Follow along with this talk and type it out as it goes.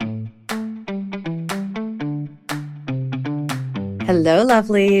Hello,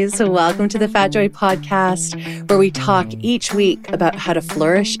 lovelies. Welcome to the Fat Joy podcast, where we talk each week about how to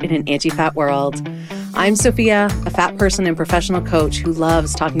flourish in an anti-fat world. I'm Sophia, a fat person and professional coach who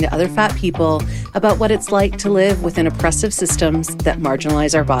loves talking to other fat people about what it's like to live within oppressive systems that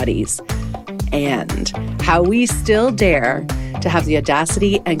marginalize our bodies, and how we still dare to have the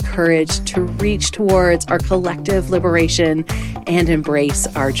audacity and courage to reach towards our collective liberation and embrace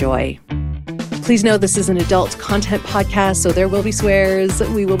our joy. Please know this is an adult content podcast, so there will be swears,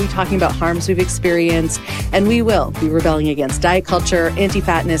 we will be talking about harms we've experienced, and we will be rebelling against diet culture,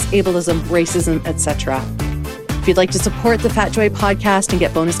 anti-fatness, ableism, racism, etc. If you'd like to support the Fat Joy podcast and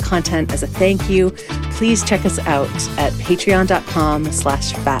get bonus content as a thank you, please check us out at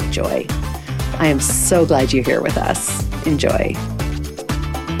patreon.com/fatjoy. I am so glad you're here with us. Enjoy.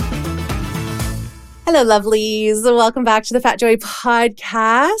 Hello, lovelies. Welcome back to the Fat Joy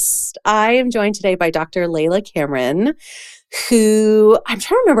podcast. I am joined today by Dr. Layla Cameron, who I'm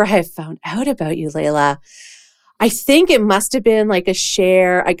trying to remember how I found out about you, Layla. I think it must have been like a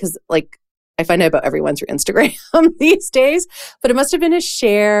share, because I find out about everyone through Instagram these days, but it must have been a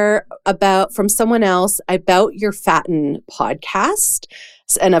share from someone else about your Fatten podcast.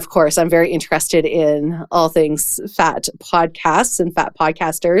 And of course, I'm very interested in all things fat podcasts and fat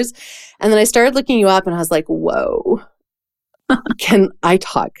podcasters. And then I started looking you up and I was like, whoa, can I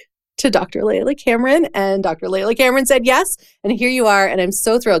talk to Dr. Layla Cameron? And Dr. Layla Cameron said yes. And here you are. And I'm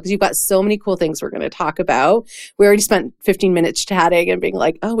so thrilled because you've got so many cool things we're going to talk about. We already spent 15 minutes chatting and being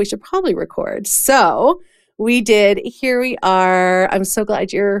like, oh, we should probably record. So we did. Here we are. I'm so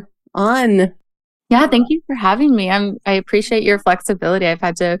glad you're on. Yeah, thank you for having me. I appreciate your flexibility. I've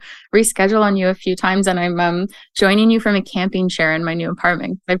had to reschedule on you a few times, and I'm joining you from a camping chair in my new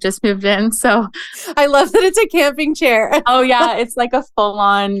apartment. I've just moved in, so I love that it's a camping chair. Oh yeah, it's like a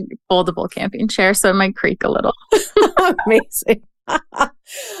full-on foldable camping chair, so it might creak a little. Amazing.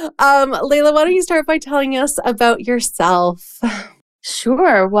 Layla, why don't you start by telling us about yourself?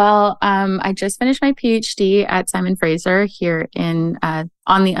 Sure. Well, I just finished my PhD at Simon Fraser here in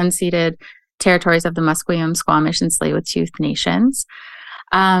on the unceded territories of the Musqueam, Squamish, and Tsleil-Waututh nations.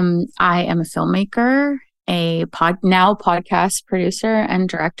 I am a filmmaker, now podcast producer and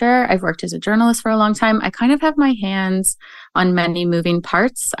director. I've worked as a journalist for a long time. I kind of have my hands on many moving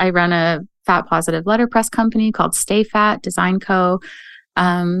parts. I run a fat positive letterpress company called Stay Fat Design Co.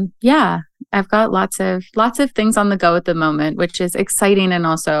 I've got lots of things on the go at the moment, which is exciting and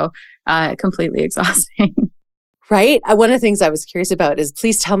also completely exhausting. Right. One of the things I was curious about is,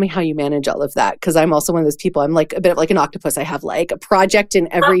 please tell me how you manage all of that. Because I'm also one of those people, I'm like a bit like an octopus. I have like a project in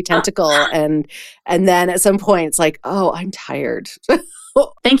every tentacle. And then at some point it's like, oh, I'm tired.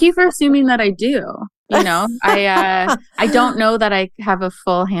 Thank you for assuming that I do. You know, I don't know that I have a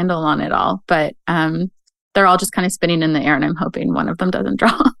full handle on it all, but they're all just kind of spinning in the air and I'm hoping one of them doesn't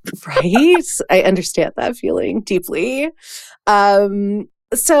drop. Right. I understand that feeling deeply.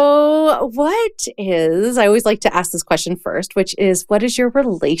 So I always like to ask this question first, which is, what is your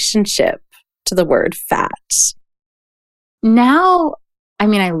relationship to the word fat? Now,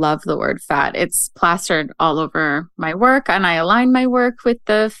 I love the word fat. It's plastered all over my work, and I align my work with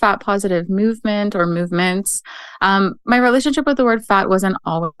the fat positive movement or movements. My relationship with the word fat wasn't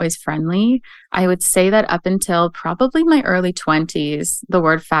always friendly. I would say that up until probably my early 20s, the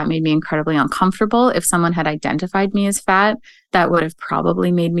word fat made me incredibly uncomfortable. If someone had identified me as fat, that would have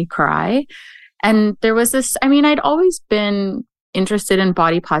probably made me cry. And there was this, I'd always been interested in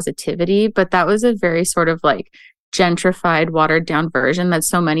body positivity, but that was a very sort of like gentrified, watered down version that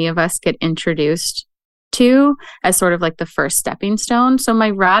so many of us get introduced to as sort of like the first stepping stone. So my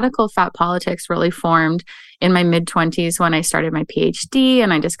radical fat politics really formed in my mid-20s when I started my PhD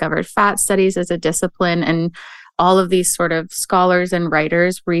and I discovered fat studies as a discipline. And all of these sort of scholars and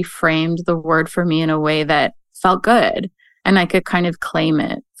writers reframed the word for me in a way that felt good. And I could kind of claim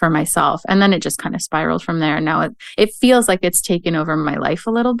it for myself. And then it just kind of spiraled from there. Now it feels like it's taken over my life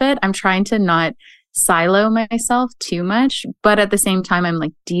a little bit. I'm trying to not silo myself too much, but at the same time, I'm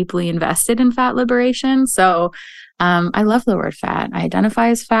like deeply invested in fat liberation. So I love the word fat. I identify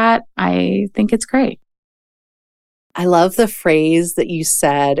as fat. I think it's great. I love the phrase that you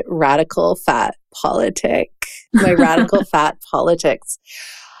said, radical fat politic, my radical fat politics.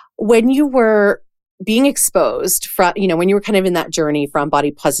 When you were being exposed from, when you were kind of in that journey from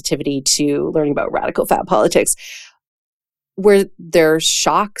body positivity to learning about radical fat politics, were there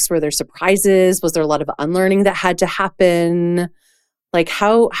shocks? Were there surprises? Was there a lot of unlearning that had to happen? Like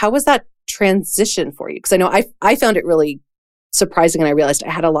how was that transition for you? Because I know I found it really surprising, and I realized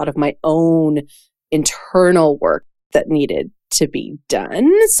I had a lot of my own internal work that needed to be done.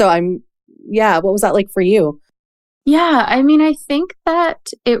 So what was that like for you? Yeah, I mean, I think that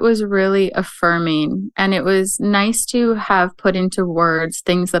it was really affirming and it was nice to have put into words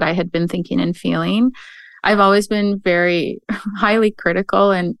things that I had been thinking and feeling. I've always been very highly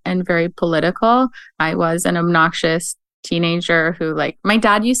critical and very political. I was an obnoxious teenager who like my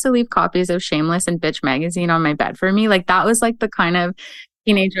dad used to leave copies of Shameless and Bitch magazine on my bed for me. Like that was like the kind of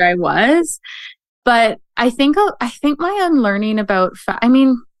teenager I was. But I think my unlearning about I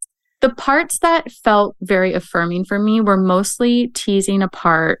mean, the parts that felt very affirming for me were mostly teasing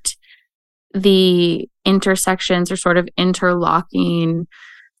apart the intersections or sort of interlocking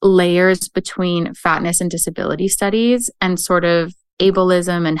layers between fatness and disability studies and sort of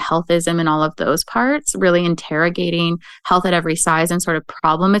ableism and healthism and all of those parts, really interrogating health at every size and sort of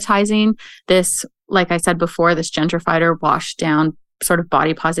problematizing this, like I said before, this gentrified or washed down sort of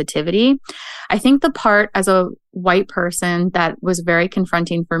body positivity. I think the part as a white person that was very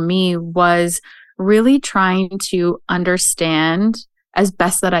confronting for me was really trying to understand as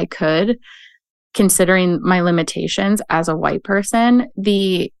best that I could, considering my limitations as a white person,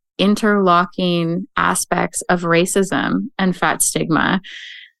 the interlocking aspects of racism and fat stigma.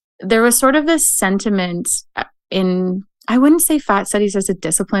 There was sort of this sentiment in, I wouldn't say fat studies as a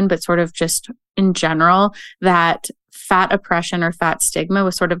discipline, but sort of just in general, that fat oppression or fat stigma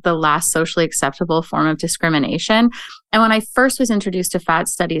was sort of the last socially acceptable form of discrimination. And when I first was introduced to fat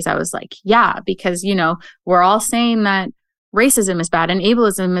studies, I was like, yeah, because, you know, we're all saying that racism is bad and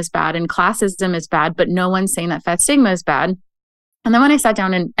ableism is bad and classism is bad, but no one's saying that fat stigma is bad. And then when I sat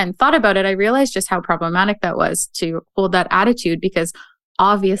down and thought about it, I realized just how problematic that was to hold that attitude, because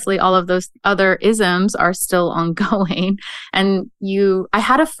obviously all of those other isms are still ongoing. And I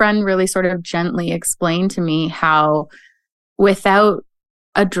had a friend really sort of gently explain to me how without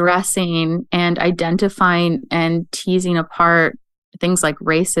addressing and identifying and teasing apart things like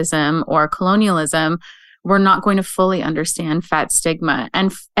racism or colonialism, we're not going to fully understand fat stigma,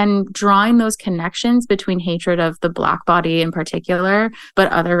 and drawing those connections between hatred of the Black body in particular,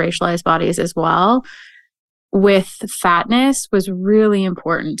 but other racialized bodies as well, with fatness was really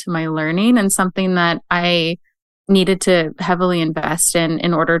important to my learning and something that I needed to heavily invest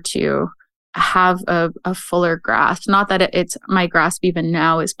in order to have a fuller grasp. Not that it's my grasp even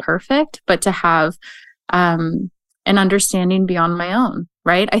now is perfect, but to have an understanding beyond my own,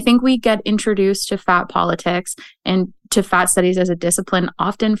 right? I think we get introduced to fat politics and to fat studies as a discipline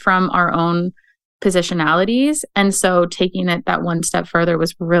often from our own positionalities. And so taking it that one step further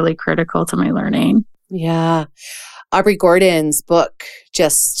was really critical to my learning. Yeah. Aubrey Gordon's book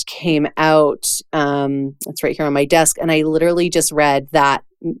just came out. It's right here on my desk. And I literally just read that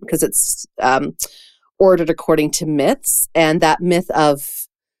because it's ordered according to myths, and that myth of,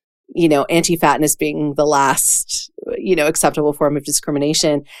 you know, anti-fatness being the last, you know, acceptable form of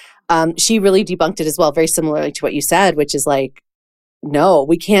discrimination. She really debunked it as well, very similarly to what you said, which is like, no,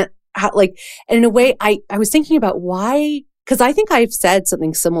 we can't and in a way, I was thinking about why, because I think I've said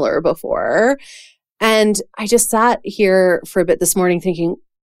something similar before. And I just sat here for a bit this morning thinking,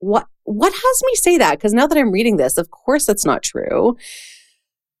 what has me say that? Because now that I'm reading this, of course that's not true.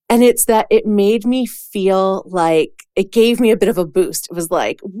 And it's that it made me feel like it gave me a bit of a boost. It was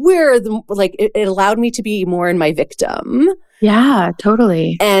like, it allowed me to be more in my victim. Yeah,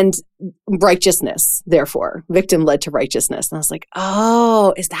 totally. And righteousness, therefore, victim led to righteousness. And I was like,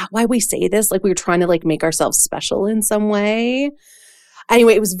 oh, is that why we say this? Like we were trying to like make ourselves special in some way.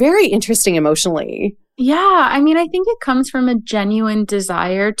 Anyway, it was very interesting emotionally. Yeah, I mean, I think it comes from a genuine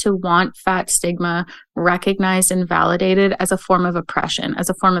desire to want fat stigma recognized and validated as a form of oppression, as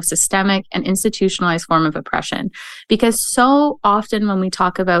a form of systemic and institutionalized form of oppression. Because so often when we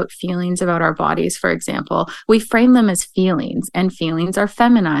talk about feelings about our bodies, for example, we frame them as feelings, and feelings are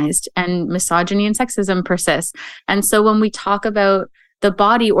feminized, and misogyny and sexism persist. And so when we talk about the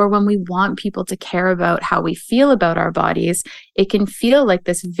body, or when we want people to care about how we feel about our bodies, it can feel like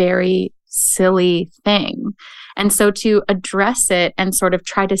this very silly thing. And so to address it and sort of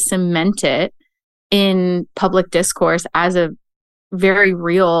try to cement it in public discourse as a very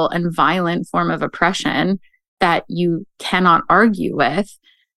real and violent form of oppression that you cannot argue with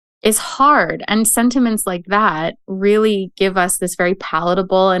is hard. And sentiments like that really give us this very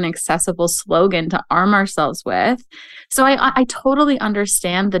palatable and accessible slogan to arm ourselves with. So I totally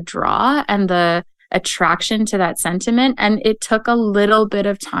understand the draw and the attraction to that sentiment. And it took a little bit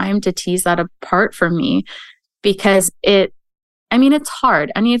of time to tease that apart for me, because it's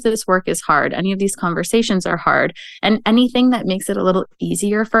hard. Any of this work is hard. Any of these conversations are hard. And anything that makes it a little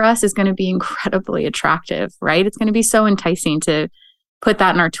easier for us is going to be incredibly attractive, right? It's going to be so enticing to put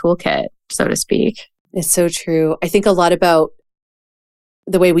that in our toolkit, so to speak. It's so true. I think a lot about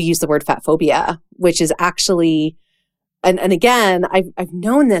the way we use the word fat phobia, which is actually, and again, I've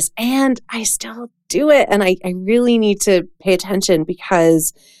known this and I still do it. And I really need to pay attention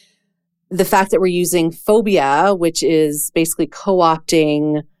because the fact that we're using phobia, which is basically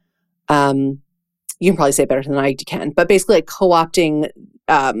co-opting, you can probably say it better than I can, but basically like co-opting,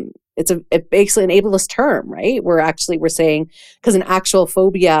 it's basically an ableist term, right? We're saying, because an actual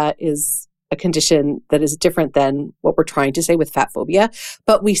phobia is a condition that is different than what we're trying to say with fat phobia,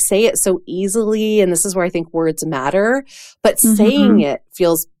 but we say it so easily. And this is where I think words matter, but saying it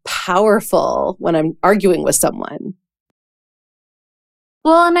feels powerful when I'm arguing with someone.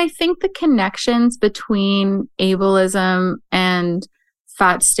 Well, and I think the connections between ableism and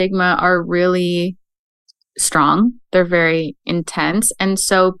fat stigma are really strong. They're very intense. And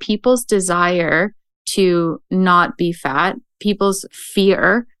so people's desire to not be fat, people's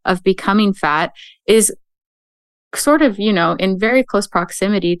fear of becoming fat is sort of, in very close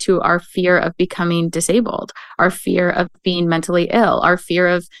proximity to our fear of becoming disabled, our fear of being mentally ill, our fear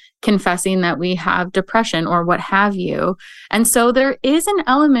of confessing that we have depression or what have you. And so there is an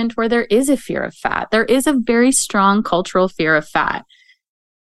element where there is a fear of fat. There is a very strong cultural fear of fat.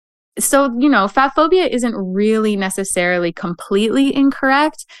 So, fat phobia isn't really necessarily completely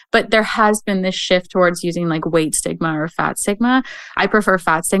incorrect, but there has been this shift towards using like weight stigma or fat stigma. I prefer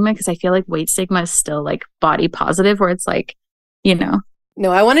fat stigma because I feel like weight stigma is still like body positive, where it's like,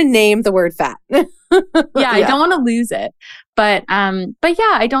 No, I want to name the word fat. Yeah, I don't want to lose it. But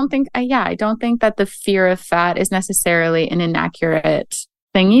yeah, I don't think that the fear of fat is necessarily an inaccurate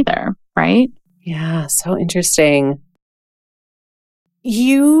thing either, right? Yeah, so interesting.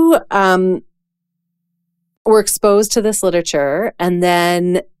 You were exposed to this literature and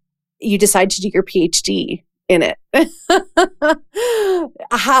then you decide to do your PhD in it.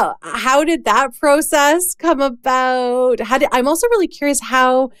 How did that process come about? I'm also really curious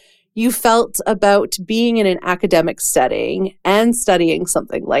how you felt about being in an academic setting and studying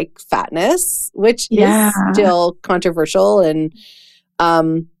something like fatness, which is still controversial and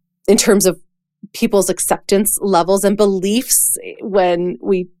in terms of people's acceptance levels and beliefs when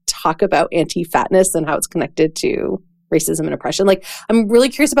we talk about anti-fatness and how it's connected to racism and oppression. Like, I'm really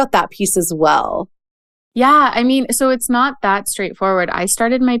curious about that piece as well. Yeah, I mean, so it's not that straightforward. I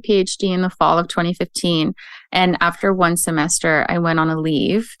started my PhD in the fall of 2015. And after one semester, I went on a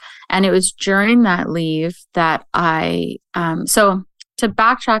leave. And it was during that leave that so to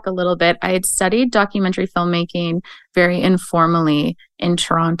backtrack a little bit, I had studied documentary filmmaking very informally in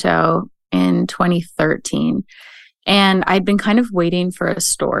Toronto in 2013. And I'd been kind of waiting for a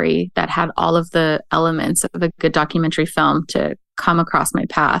story that had all of the elements of a good documentary film to come across my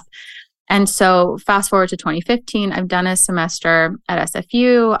path. And so fast forward to 2015, I've done a semester at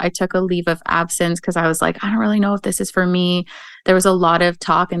SFU. I took a leave of absence because I was like, I don't really know if this is for me. There was a lot of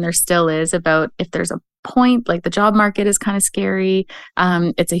talk, and there still is, about if there's a point, like the job market is kind of scary.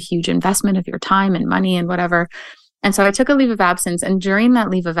 It's a huge investment of your time and money and whatever. And so I took a leave of absence. And during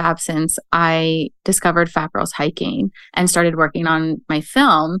that leave of absence, I discovered Fat Girls Hiking and started working on my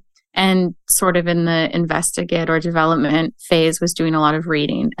film. And sort of in the investigate or development phase was doing a lot of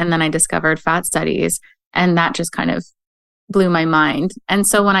reading. And then I discovered fat studies, and that just kind of blew my mind. And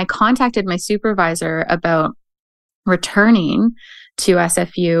so when I contacted my supervisor about returning to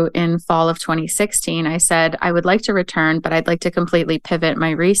SFU in fall of 2016, I said, I would like to return, but I'd like to completely pivot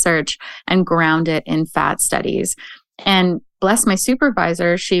my research and ground it in fat studies. And bless my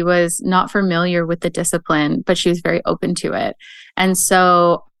supervisor, she was not familiar with the discipline, but she was very open to it. And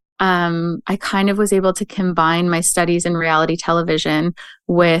so I kind of was able to combine my studies in reality television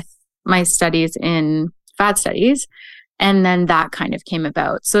with my studies in fat studies. And then that kind of came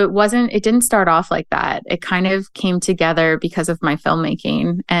about. So it didn't start off like that. It kind of came together because of my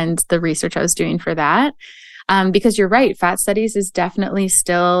filmmaking and the research I was doing for that. Because you're right, fat studies is definitely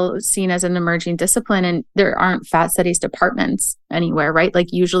still seen as an emerging discipline, and there aren't fat studies departments anywhere, right?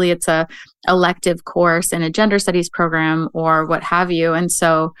 Like usually it's a elective course in a gender studies program or what have you. And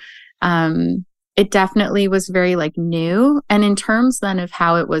so it definitely was very like new. And in terms then of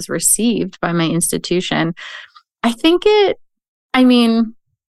how it was received by my institution, I think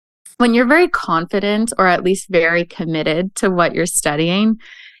when you're very confident or at least very committed to what you're studying,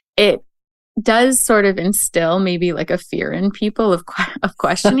 it does sort of instill maybe like a fear in people of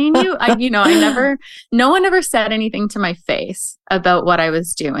questioning you. No one ever said anything to my face about what I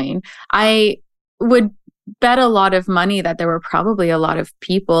was doing. I would bet a lot of money that there were probably a lot of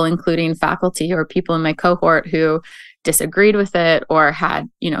people, including faculty or people in my cohort, who disagreed with it or had,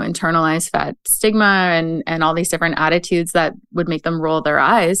 internalized fat stigma and all these different attitudes that would make them roll their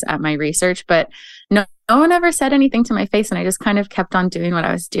eyes at my research. But no one ever said anything to my face, and I just kind of kept on doing what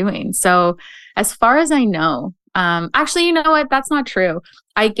I was doing. So as far as I know, Actually, you know what? That's not true.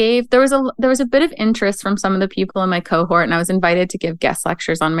 There was a bit of interest from some of the people in my cohort, and I was invited to give guest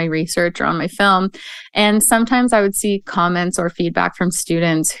lectures on my research or on my film. And sometimes I would see comments or feedback from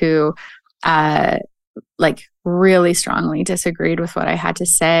students who like really strongly disagreed with what I had to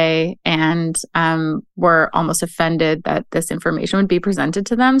say and were almost offended that this information would be presented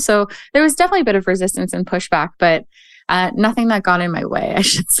to them. So there was definitely a bit of resistance and pushback, but nothing that got in my way, I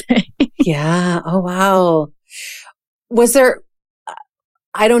should say. Yeah. Oh, wow. Was there,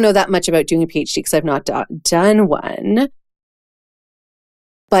 I don't know that much about doing a PhD because I've not done one,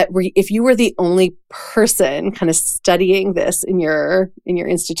 but if you were the only person kind of studying this in your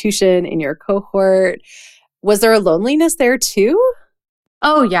institution, in your cohort, was there a loneliness there too?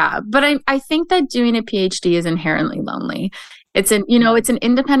 Oh yeah, but I think that doing a PhD is inherently lonely. It's an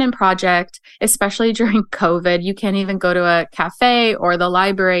independent project, especially during COVID. You can't even go to a cafe or the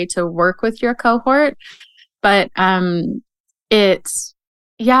library to work with your cohort. But I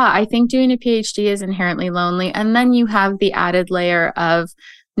think doing a PhD is inherently lonely. And then you have the added layer of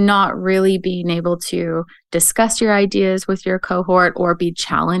not really being able to discuss your ideas with your cohort or be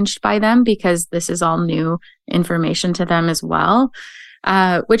challenged by them because this is all new information to them as well,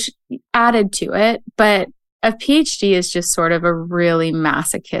 which added to it. But a PhD is just sort of a really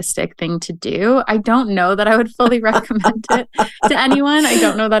masochistic thing to do. I don't know that I would fully recommend it to anyone. I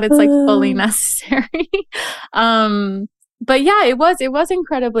don't know that it's like fully necessary. But yeah, it was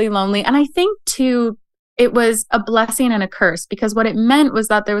incredibly lonely. And I think too, it was a blessing and a curse because what it meant was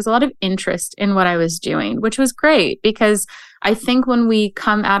that there was a lot of interest in what I was doing, which was great because I think when we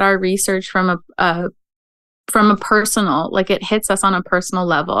come at our research from a personal, like it hits us on a personal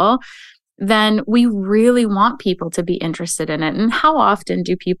level, then we really want people to be interested in it. And how often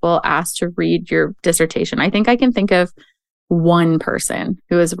do people ask to read your dissertation? I think I can think of one person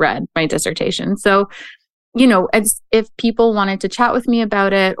who has read my dissertation. So, if people wanted to chat with me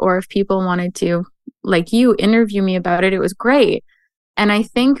about it, or if people wanted to, like you, interview me about it, it was great. And I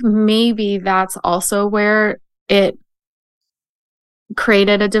think maybe that's also where it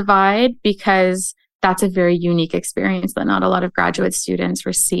created a divide because that's a very unique experience that not a lot of graduate students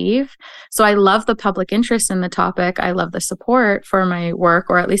receive. So I love the public interest in the topic. I love the support for my work,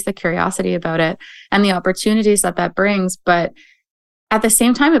 or at least the curiosity about it and the opportunities that brings. But at the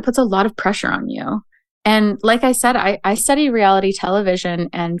same time, it puts a lot of pressure on you. And like I said, I study reality television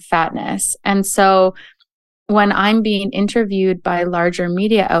and fatness. And so when I'm being interviewed by larger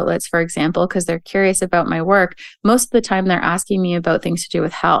media outlets, for example, because they're curious about my work, most of the time they're asking me about things to do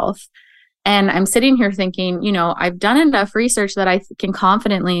with health. And I'm sitting here thinking, I've done enough research that I can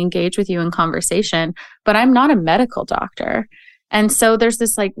confidently engage with you in conversation, but I'm not a medical doctor. And so there's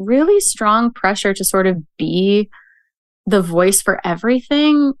this like really strong pressure to sort of be the voice for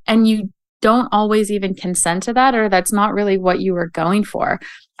everything. And you don't always even consent to that, or that's not really what you were going for.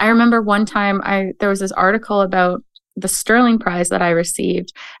 I remember one time there was this article about the Sterling Prize that I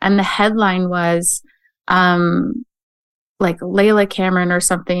received, and the headline was, like Layla Cameron or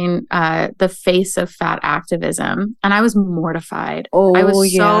something, the face of fat activism. And I was mortified. I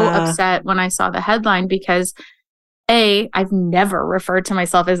was so upset when I saw the headline because I've never referred to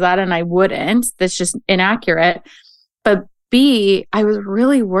myself as that and I wouldn't. That's just inaccurate. But B, I was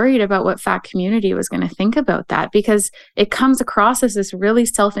really worried about what fat community was going to think about that because it comes across as this really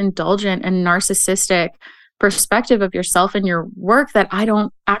self-indulgent and narcissistic perspective of yourself and your work that I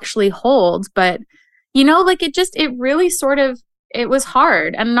don't actually hold. But it really sort of, it was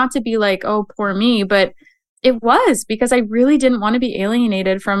hard. And not to be like, oh, poor me, but it was because I really didn't want to be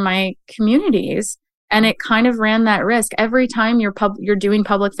alienated from my communities. And it kind of ran that risk. Every time you're doing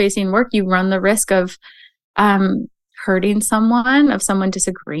public facing work, you run the risk of hurting someone, of someone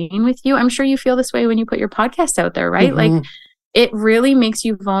disagreeing with you. I'm sure you feel this way when you put your podcast out there, right? Mm-hmm. Like it really makes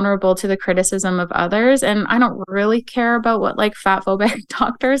you vulnerable to the criticism of others. And I don't really care about what like fat phobic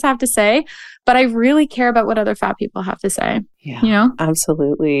doctors have to say, but I really care about what other fat people have to say. Yeah,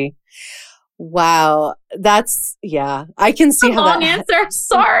 absolutely. Wow. I can see how long answer.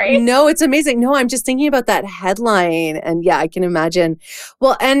 Sorry. No, it's amazing. No, I'm just thinking about that headline and I can imagine.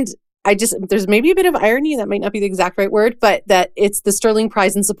 Well, and there's maybe a bit of irony, that might not be the exact right word, but that it's the Sterling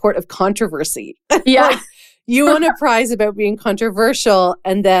Prize in support of controversy. Yeah. Like, you won a prize about being controversial,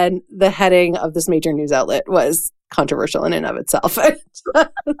 and then the heading of this major news outlet was controversial in and of itself.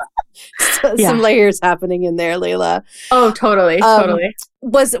 Some layers happening in there, Layla. Oh, totally.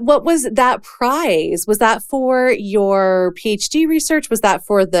 What was that prize? Was that for your PhD research? Was that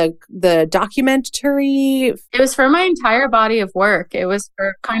for the documentary? It was for my entire body of work. It was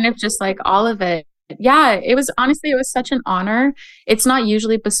for kind of just like all of it. Yeah, it was such an honor. It's not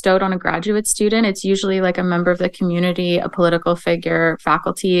usually bestowed on a graduate student. It's usually like a member of the community, a political figure,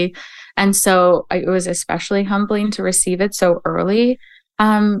 faculty. And so it was especially humbling to receive it so early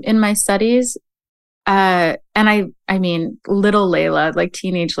in my studies. And I mean, little Layla, like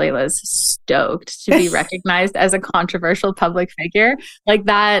teenage Layla is stoked to be recognized as a controversial public figure like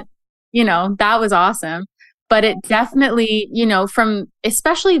that. That was awesome. But it definitely, from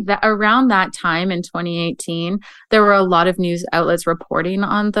especially around that time in 2018, there were a lot of news outlets reporting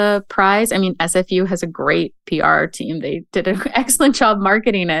on the prize. I mean, SFU has a great PR team. They did an excellent job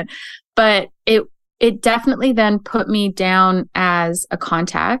marketing it. But it definitely then put me down as a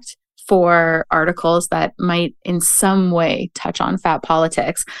contact for articles that might in some way touch on fat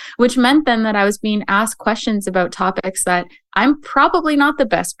politics, which meant then that I was being asked questions about topics that I'm probably not the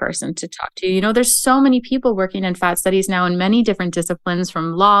best person to talk to. There's so many people working in fat studies now in many different disciplines,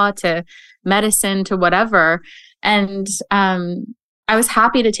 from law to medicine to whatever. And I was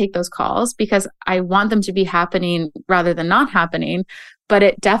happy to take those calls because I want them to be happening rather than not happening. But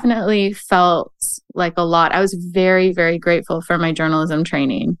it definitely felt like a lot. I was very, very grateful for my journalism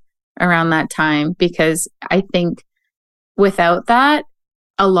training around that time, because I think without that,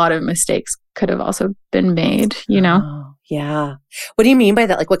 a lot of mistakes could have also been made, Oh, yeah. What do you mean by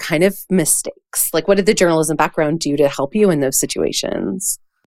that? Like, what kind of mistakes? Like, what did the journalism background do to help you in those situations?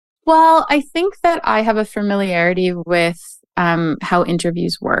 Well, I think that I have a familiarity with how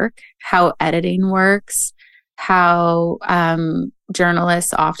interviews work, how editing works, how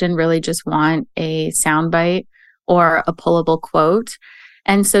journalists often really just want a soundbite or a pullable quote.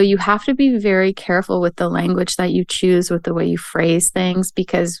 And so you have to be very careful with the language that you choose, with the way you phrase things,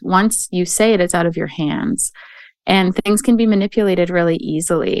 because once you say it, it's out of your hands and things can be manipulated really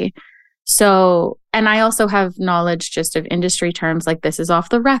easily. So, and I also have knowledge just of industry terms like this is off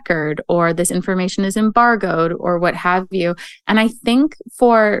the record or this information is embargoed or what have you. And I think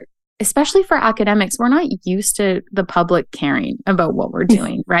especially for academics, we're not used to the public caring about what we're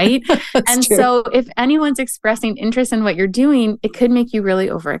doing, right? And true. So if anyone's expressing interest in what you're doing, it could make you really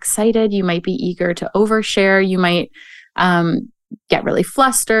overexcited. You might be eager to overshare. You might get really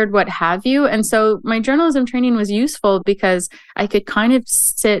flustered, what have you. And so my journalism training was useful because I could kind of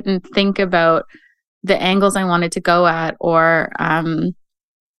sit and think about the angles I wanted to go at, or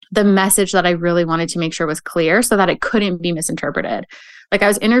the message that I really wanted to make sure was clear so that it couldn't be misinterpreted. Like, I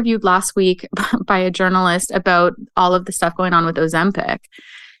was interviewed last week by a journalist about all of the stuff going on with Ozempic.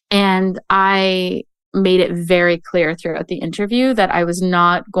 And I made it very clear throughout the interview that I was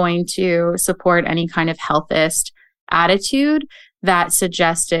not going to support any kind of healthist attitude that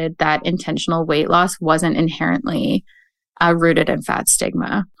suggested that intentional weight loss wasn't inherently rooted in fat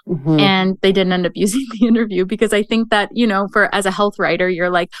stigma. Mm-hmm. And they didn't end up using the interview because I think that, as a health writer, you're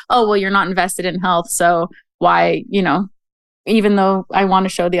like, oh, well, you're not invested in health. So why, even though I want to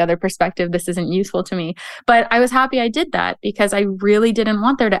show the other perspective, this isn't useful to me. But I was happy I did that because I really didn't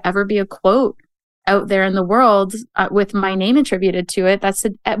want there to ever be a quote out there in the world with my name attributed to it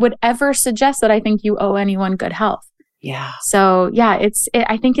that would ever suggest that I think you owe anyone good health. Yeah. So yeah,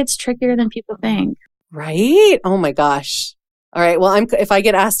 I think it's trickier than people think. Right? Oh my gosh. All right. Well, if I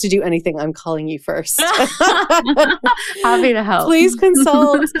get asked to do anything, I'm calling you first. Happy to help. Please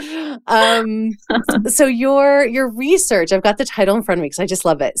consult. So your research, I've got the title in front of me because I just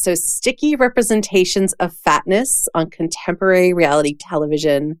love it. So, Sticky Representations of Fatness on Contemporary Reality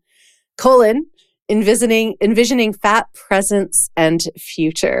Television, envisioning fat presents and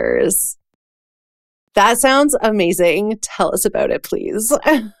futures. That sounds amazing. Tell us about it, please.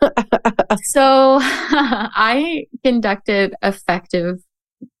 So I conducted effective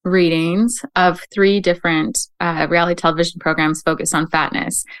readings of 3 different reality television programs focused on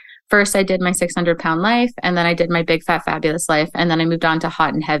fatness. First, I did my 600-pound life, and then I did my Big Fat Fabulous life, and then I moved on to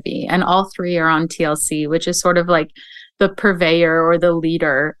Hot and Heavy. And all 3 are on TLC, which is sort of like the purveyor or the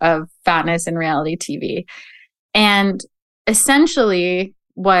leader of fatness in reality TV. And essentially,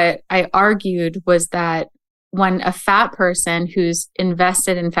 what I argued was that when a fat person who's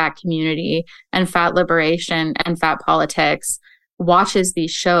invested in fat community and fat liberation and fat politics watches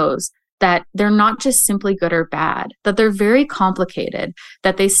these shows, that they're not just simply good or bad, that they're very complicated,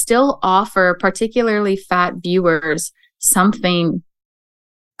 that they still offer particularly fat viewers something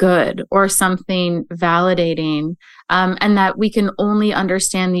good or something validating, and that we can only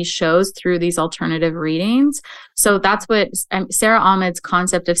understand these shows through these alternative readings. So that's what Sarah Ahmed's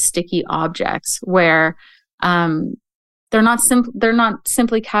concept of sticky objects, where they're not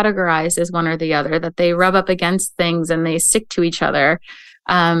simply categorized as one or the other, that they rub up against things and they stick to each other.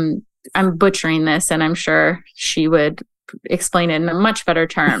 I'm butchering this, and I'm sure she would explain it in much better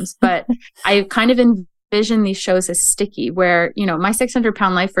terms, but I kind of envision these shows as sticky, where, My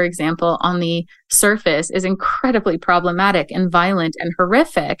 600-Pound Life, for example, on the surface is incredibly problematic and violent and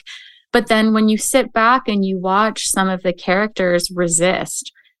horrific. But then when you sit back and you watch some of the characters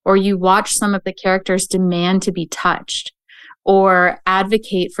resist, or you watch some of the characters demand to be touched, or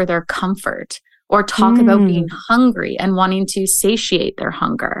advocate for their comfort, or talk about being hungry and wanting to satiate their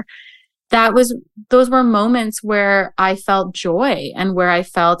hunger, those were moments where I felt joy and where I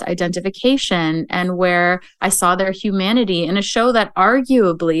felt identification and where I saw their humanity in a show that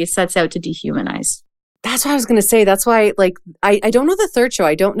arguably sets out to dehumanize. That's what I was going to say. That's why, I don't know the third show.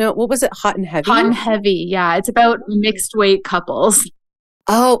 I don't know. What was it? Hot and Heavy? Hot and Heavy. Yeah. It's about mixed weight couples.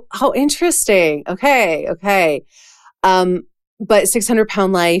 Oh, how interesting. Okay. But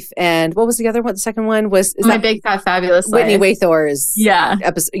 600-Pound Life, and what was the other one? The second one is My Big Fat Fabulous Life. Whitney Waythor's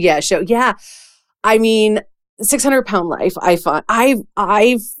episode. Yeah, show. Yeah. I mean, 600-Pound Life, I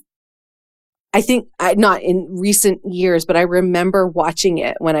think not in recent years, but I remember watching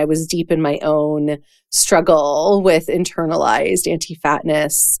it when I was deep in my own struggle with internalized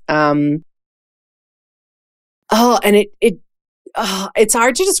anti-fatness. And it's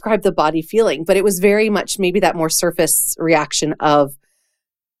hard to describe the body feeling, but it was very much maybe that more surface reaction of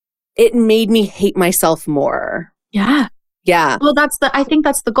it made me hate myself more. Yeah. Yeah. Well, I think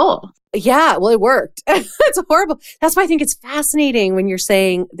that's the goal. Yeah. Well, it worked. It's horrible. That's why I think it's fascinating when you're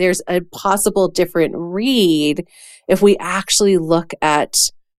saying there's a possible different read if we actually look at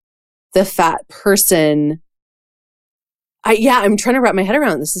the fat person. I'm trying to wrap my head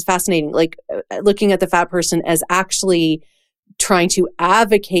around this. Is fascinating. Like looking at the fat person as actually trying to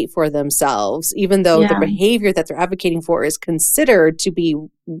advocate for themselves, even though the behavior that they're advocating for is considered to be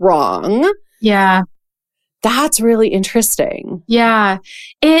wrong. Yeah. That's really interesting. Yeah.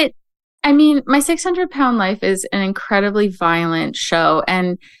 My 600-Pound Life is an incredibly violent show.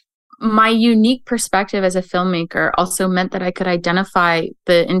 And my unique perspective as a filmmaker also meant that I could identify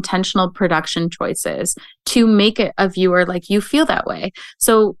the intentional production choices to make it a viewer like you feel that way.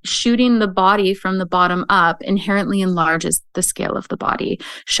 So shooting the body from the bottom up inherently enlarges the scale of the body.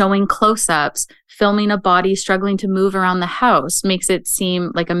 Showing close-ups, filming a body struggling to move around the house makes it seem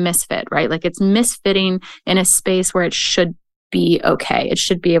like a misfit, right? Like it's misfitting in a space where it should be okay. It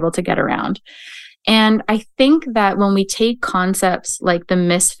should be able to get around. And I think that when we take concepts like the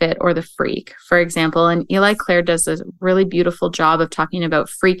misfit or the freak, for example, and Eli Clare does a really beautiful job of talking about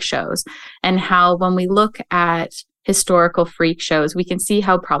freak shows and how when we look at historical freak shows, we can see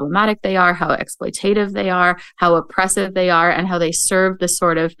how problematic they are, how exploitative they are, how oppressive they are, and how they serve the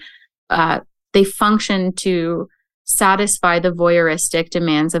sort of, they function to satisfy the voyeuristic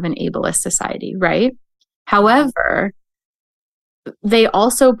demands of an ableist society, right? However, they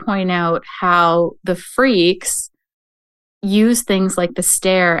also point out how the freaks use things like the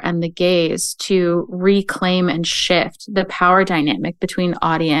stare and the gaze to reclaim and shift the power dynamic between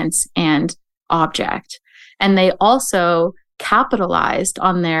audience and object. And they also capitalized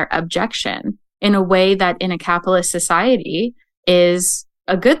on their objection in a way that in a capitalist society is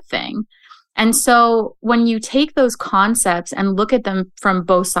a good thing. And so when you take those concepts and look at them from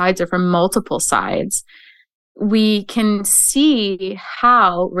both sides or from multiple sides, we can see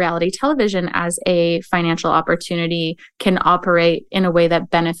how reality television as a financial opportunity can operate in a way that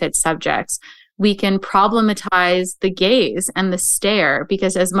benefits subjects. We can problematize the gaze and the stare,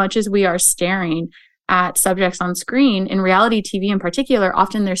 because as much as we are staring at subjects on screen, in reality TV in particular,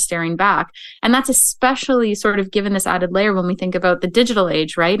 often they're staring back. And that's especially sort of given this added layer when we think about the digital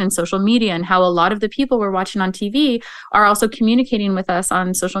age, right? And social media, and how a lot of the people we're watching on TV are also communicating with us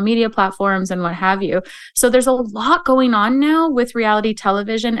on social media platforms and what have you. So there's a lot going on now with reality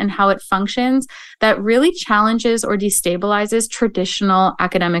television and how it functions that really challenges or destabilizes traditional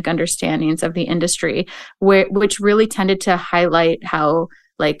academic understandings of the industry, which really tended to highlight how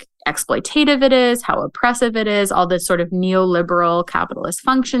exploitative it is, how oppressive it is, all the sort of neoliberal capitalist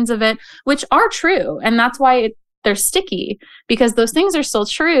functions of it, which are true. And that's why they're sticky, because those things are still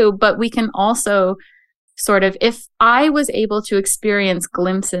true, but we can also sort of, if I was able to experience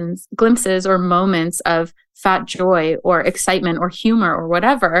glimpses or moments of fat joy or excitement or humor or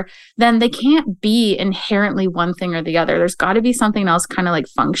whatever, then they can't be inherently one thing or the other. There's got to be something else kind of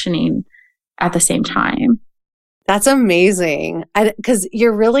functioning at the same time. That's amazing. Because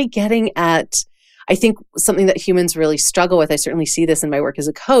you're really getting at, I think, something that humans really struggle with. I certainly see this in my work as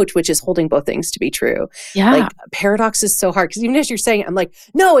a coach, which is holding both things to be true. Yeah. Paradox is so hard, because even as you're saying it, I'm like,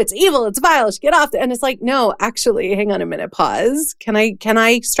 no, it's evil, it's vile, get off. And it's like, no, actually, hang on a minute, pause. Can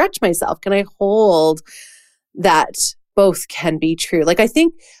I stretch myself? Can I hold that both can be true? I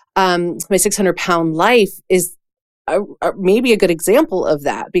think my 600-Pound Life is maybe a good example of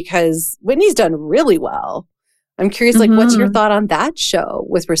that, because Whitney's done really well. I'm curious, like, what's your Mm-hmm. thought on that show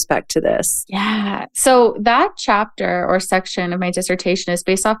with respect to this? Yeah. So that chapter or section of my dissertation is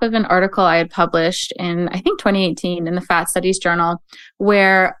based off of an article I had published in, I think, 2018 in the Fat Studies Journal,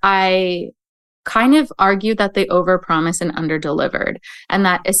 where I kind of argued that they overpromised and underdelivered. And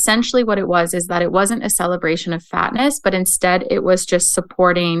that essentially what it was is that it wasn't a celebration of fatness, but instead it was just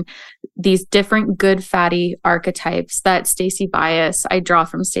supporting these different good fatty archetypes that I draw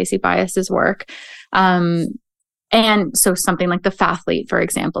from Stacey Bias's work. And so something like the fathlete, for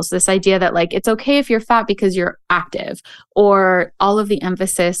example. So this idea that like, it's okay if you're fat because you're active, or all of the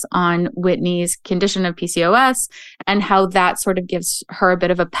emphasis on Whitney's condition of PCOS and how that sort of gives her a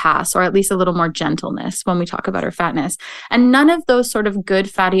bit of a pass, or at least a little more gentleness when we talk about her fatness. And none of those sort of good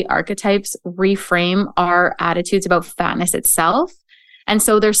fatty archetypes reframe our attitudes about fatness itself. And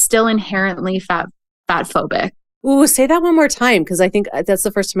so they're still inherently fat phobic. Ooh, say that one more time, because I think that's the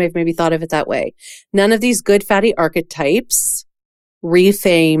first time I've maybe thought of it that way. None of these good fatty archetypes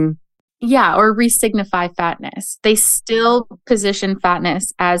refame. Yeah, or re-signify fatness. They still position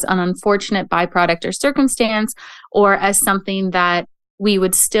fatness as an unfortunate byproduct or circumstance, or as something that we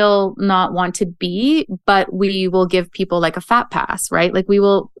would still not want to be, but we will give people like a fat pass, right? Like we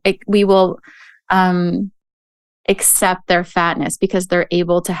will accept their fatness because they're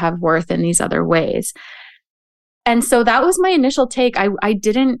able to have worth in these other ways. And so that was my initial take. I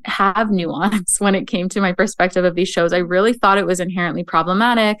didn't have nuance when it came to my perspective of these shows. I really thought it was inherently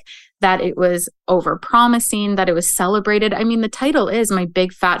problematic, that it was over-promising, that it was celebrated. I mean, the title is My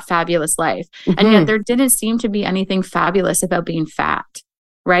Big Fat Fabulous Life. Mm-hmm. And yet there didn't seem to be anything fabulous about being fat,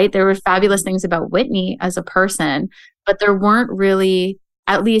 right? There were fabulous things about Whitney as a person, but there weren't really,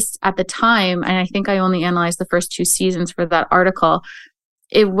 at least at the time, and I think I only analyzed the first 2 seasons for that article,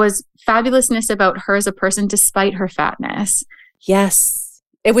 it was fabulousness about her as a person despite her fatness. Yes.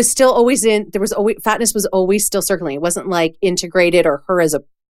 It was still always fatness was always still circling. It wasn't like integrated or her as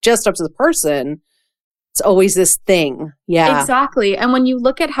just up to the person. It's always this thing. Yeah. Exactly. And when you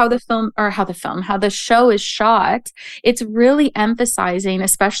look at how the show is shot, it's really emphasizing,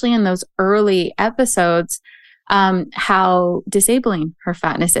 especially in those early episodes, how disabling her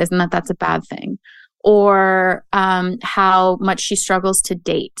fatness is, and that's a bad thing. Or how much she struggles to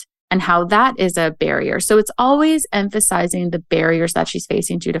date and how that is a barrier. So it's always emphasizing the barriers that she's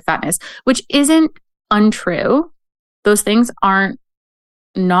facing due to fatness, which isn't untrue. Those things aren't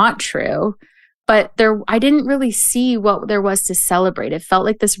not true, but I didn't really see what there was to celebrate. It felt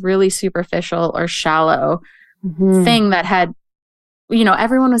like this really superficial or shallow thing that had,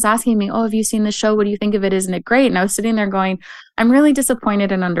 everyone was asking me, oh, have you seen the show? What do you think of it? Isn't it great? And I was sitting there going, I'm really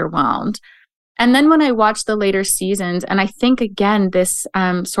disappointed and underwhelmed. And then when I watched the later seasons, and I think, again, this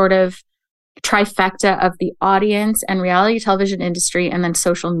sort of trifecta of the audience and reality television industry and then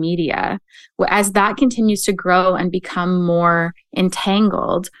social media, as that continues to grow and become more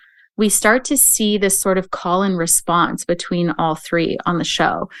entangled, we start to see this sort of call and response between all three on the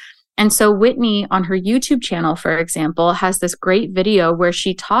show. And so Whitney on her YouTube channel, for example, has this great video where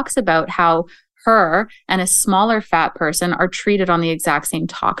she talks about how her and a smaller fat person are treated on the exact same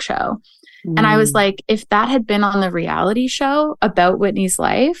talk show. And I was like, if that had been on the reality show about Whitney's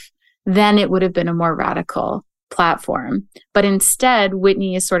life, then it would have been a more radical platform. But instead,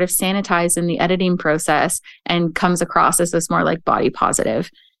 Whitney is sort of sanitized in the editing process and comes across as this more like body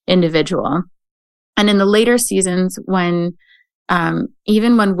positive individual. And in the later seasons,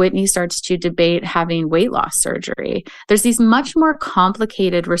 even when Whitney starts to debate having weight loss surgery, there's these much more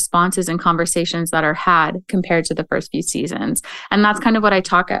complicated responses and conversations that are had compared to the first few seasons. And that's kind of what I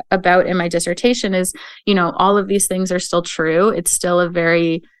talk about in my dissertation is, all of these things are still true. It's still a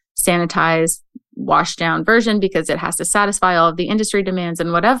very sanitized, washed down version because it has to satisfy all of the industry demands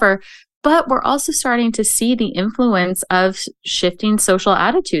and whatever. But we're also starting to see the influence of shifting social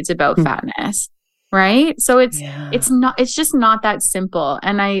attitudes about fatness. Right. So it's just not that simple.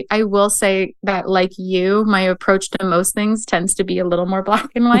 And I will say that, like you, my approach to most things tends to be a little more black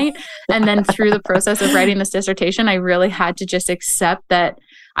and white. And then through the process of writing this dissertation, I really had to just accept that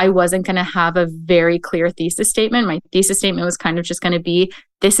I wasn't going to have a very clear thesis statement. My thesis statement was kind of just going to be,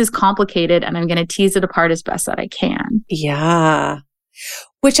 this is complicated and I'm going to tease it apart as best that I can. Yeah.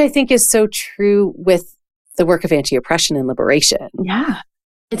 Which I think is so true with the work of anti-oppression and liberation. Yeah.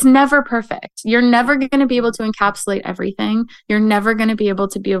 It's never perfect. You're never going to be able to encapsulate everything. You're never going to be able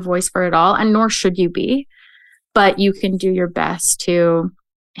to be a voice for it all, and nor should you be. But you can do your best to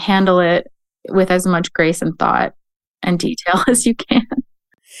handle it with as much grace and thought and detail as you can.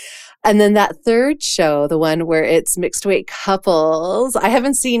 And then that third show, the one where it's mixed weight couples, I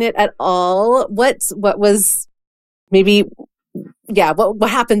haven't seen it at all. What was maybe, yeah, what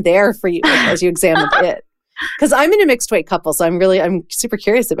happened there for you, like, as you examined it? Because I'm in a mixed weight couple, so I'm super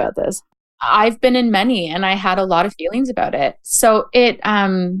curious about this. I've been in many, and I had a lot of feelings about it. So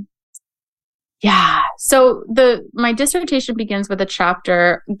yeah. So my dissertation begins with a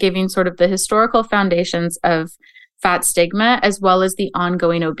chapter giving sort of the historical foundations of fat stigma, as well as the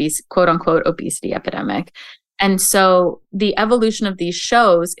ongoing quote unquote obesity epidemic. And so the evolution of these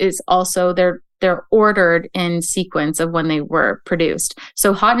shows is also they're ordered in sequence of when they were produced.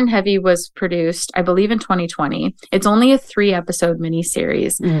 So Hot and Heavy was produced, I believe, in 2020. It's only a 3-episode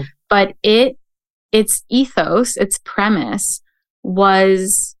miniseries, but its ethos, its premise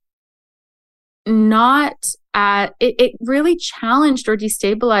was not it really challenged or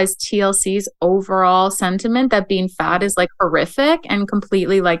destabilized TLC's overall sentiment that being fat is like horrific and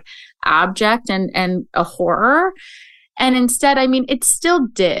completely like abject and a horror. And instead, I mean, it still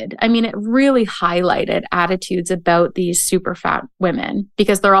did. I mean, it really highlighted attitudes about these super fat women,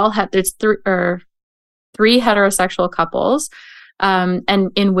 because they're all there's three heterosexual couples,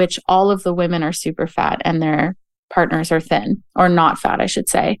 and in which all of the women are super fat and their partners are thin, or not fat, I should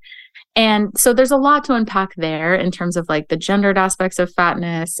say. And so there's a lot to unpack there in terms of like the gendered aspects of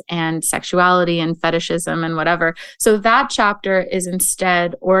fatness and sexuality and fetishism and whatever. So that chapter is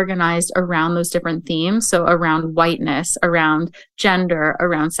instead organized around those different themes. So around whiteness, around gender,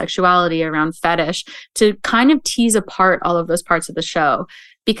 around sexuality, around fetish, to kind of tease apart all of those parts of the show,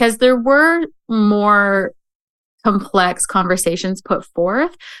 because there were more complex conversations put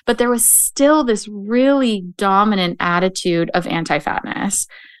forth, but there was still this really dominant attitude of anti-fatness.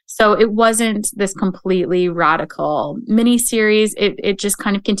 So it wasn't this completely radical miniseries. It just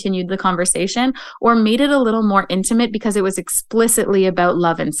kind of continued the conversation, or made it a little more intimate, because it was explicitly about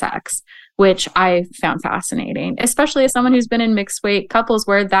love and sex, which I found fascinating, especially as someone who's been in mixed weight couples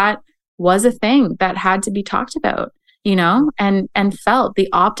where that was a thing that had to be talked about, you know, and felt the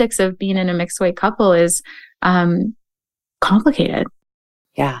optics of being in a mixed weight couple is complicated.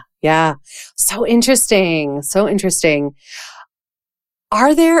 Yeah. So interesting. So interesting.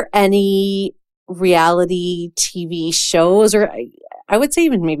 Are there any reality TV shows, or I would say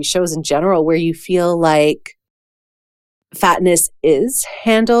even maybe shows in general, where you feel like fatness is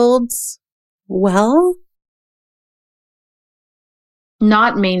handled well?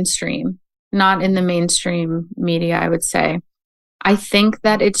 Not mainstream, not in the mainstream media, I would say. I think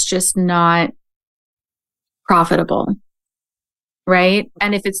that it's just not profitable, right?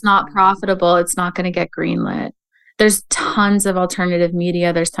 And if it's not profitable, it's not going to get greenlit. There's tons of alternative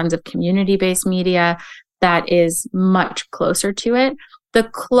media. There's tons of community-based media that is much closer to it. The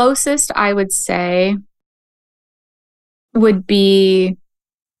closest I would say would be,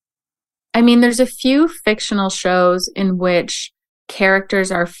 I mean, there's a few fictional shows in which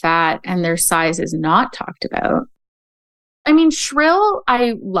characters are fat and their size is not talked about. I mean, Shrill,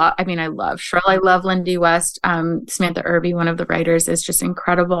 I love Shrill. I love Lindy West. Samantha Irby, one of the writers, is just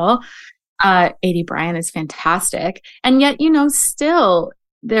incredible. A.D. Bryan is fantastic. And yet, you know, still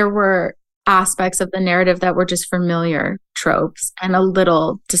there were aspects of the narrative that were just familiar tropes and a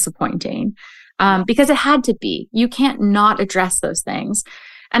little disappointing, because it had to be. You can't not address those things.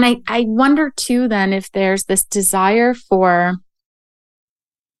 And I wonder too, then, if there's this desire for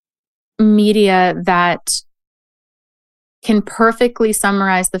media that can perfectly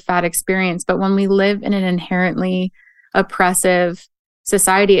summarize the fat experience, but when we live in an inherently oppressive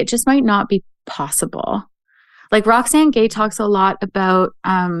society, it just might not be possible. Like Roxane Gay talks a lot about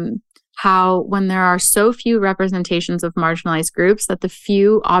how when there are so few representations of marginalized groups, that the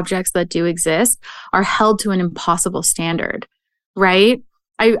few objects that do exist are held to an impossible standard, right?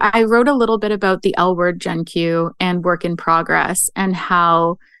 I wrote a little bit about the L word Gen Q and work in progress, and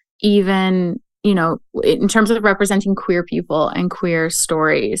how even, you know, in terms of representing queer people and queer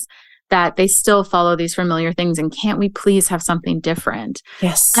stories, that they still follow these familiar things, and can't we please have something different?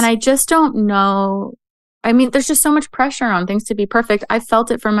 Yes. And I just don't know. I mean, there's just so much pressure on things to be perfect. I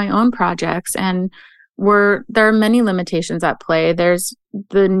felt it from my own projects, and there are many limitations at play. There's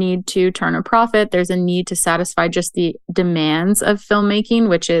the need to turn a profit. There's a need to satisfy just the demands of filmmaking,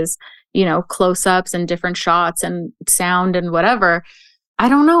 which is, you know, close-ups and different shots and sound and whatever. I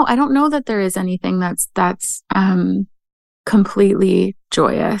don't know that there is anything that's completely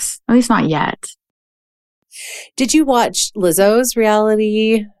joyous, at least not yet. Did you watch Lizzo's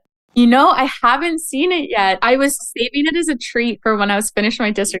reality? You know, I haven't seen it yet. I was saving it as a treat for when I was finished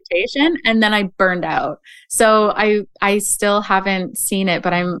my dissertation, and then I burned out. So I still haven't seen it,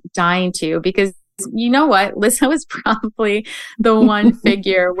 but I'm dying to, because you know what? Lizzo is probably the one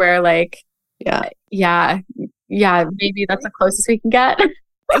figure where, like, yeah, maybe that's the closest we can get.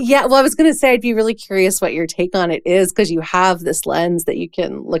 Yeah, well, I was going to say, I'd be really curious what your take on it is, because you have this lens that you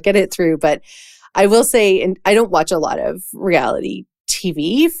can look at it through. But I will say, and I don't watch a lot of reality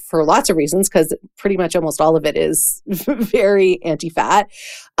TV for lots of reasons, because pretty much almost all of it is very anti-fat.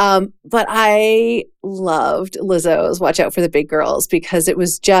 But I loved Lizzo's Watch Out for the Big Girls, because it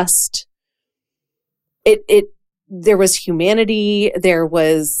was just, it there was humanity, there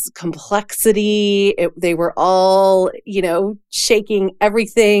was complexity. They were all, shaking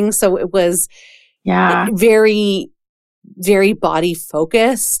everything. So it was very, very body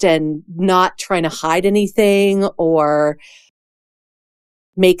focused and not trying to hide anything or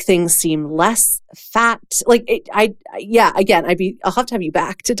make things seem less fat. Like again, I'll have to have you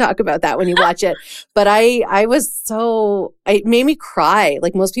back to talk about that when you watch it. But it made me cry.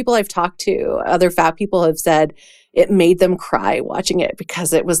 Like most people I've talked to, other fat people have said it made them cry watching it,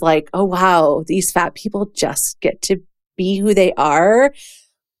 because it was like, oh wow, these fat people just get to be who they are.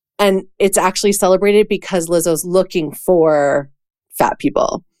 And it's actually celebrated because Lizzo's looking for fat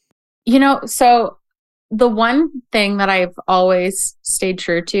people. So the one thing that I've always stayed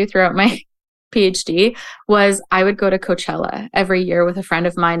true to throughout my PhD was I would go to Coachella every year with a friend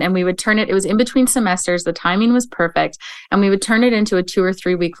of mine, and we would it was in between semesters. The timing was perfect, and we would turn it into a 2 or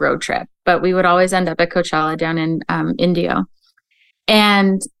 3 week road trip, but we would always end up at Coachella down in Indio.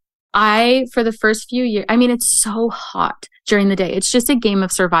 And for the first few years, it's so hot during the day. It's just a game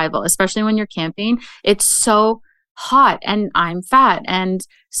of survival, especially when you're camping. It's so hot and I'm fat. And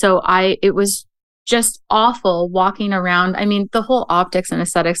so it was just awful walking around. The whole optics and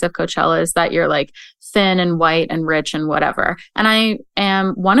aesthetics of Coachella is that you're like thin and white and rich and whatever. And I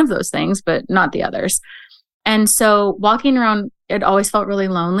am one of those things, but not the others. And so walking around, it always felt really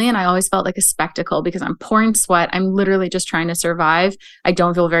lonely, and I always felt like a spectacle because I'm pouring sweat. I'm literally just trying to survive. I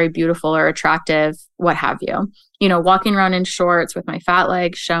don't feel very beautiful or attractive, what have you. Walking around in shorts with my fat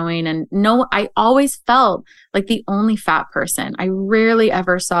legs showing. And I always felt like the only fat person. I rarely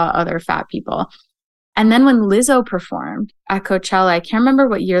ever saw other fat people. And then when Lizzo performed at Coachella, I can't remember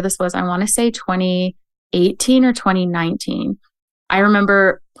what year this was. I want to say 2018 or 2019. I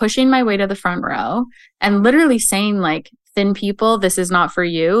remember pushing my way to the front row and literally saying, like, thin people, this is not for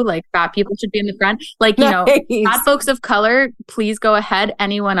you. Like, fat people should be in the front. Like, nice. Fat folks of color, please go ahead.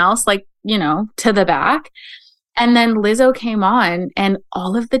 Anyone else, like, to the back. And then Lizzo came on, and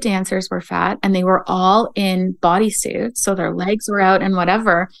all of the dancers were fat, and they were all in bodysuits. So their legs were out and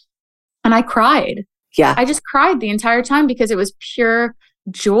whatever. And I cried. Yeah. I just cried the entire time because it was pure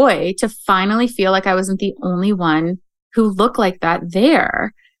joy to finally feel like I wasn't the only one who looked like that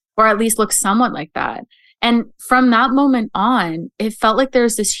there, or at least looked somewhat like that. And from that moment on, it felt like there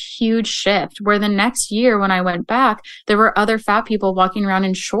was this huge shift where the next year when I went back, there were other fat people walking around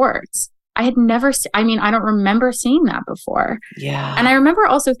in shorts. I had never I don't remember seeing that before. Yeah. And I remember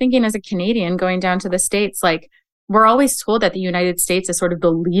also thinking as a Canadian going down to the States, like, we're always told that the United States is sort of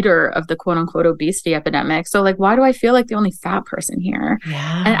the leader of the quote unquote obesity epidemic. So like, why do I feel like the only fat person here?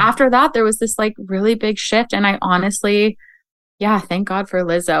 Yeah. And after that, there was this like really big shift. And I honestly, thank God for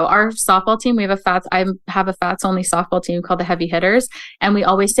Lizzo. Our softball team, I have a fats only softball team called the Heavy Hitters. And we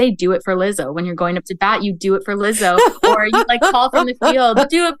always say, do it for Lizzo. When you're going up to bat, you do it for Lizzo. Or you like call from the field,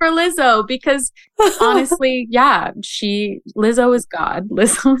 do it for Lizzo. Because honestly, Lizzo is God.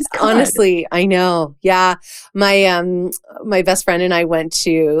 Lizzo is God. Honestly, I know. Yeah. My best friend and I went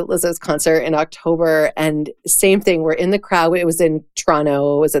to Lizzo's concert in October, and same thing. We're in the crowd. It was in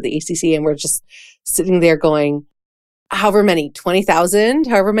Toronto. It was at the ACC, and we're just sitting there going, however many, 20,000,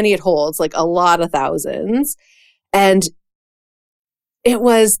 however many it holds, like a lot of thousands. And it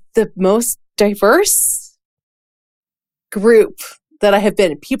was the most diverse group that I have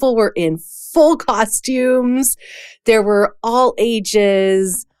been. People were in full costumes. There were all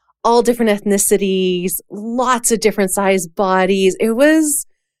ages, all different ethnicities, lots of different size bodies. It was,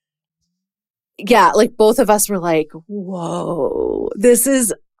 like both of us were like, whoa, this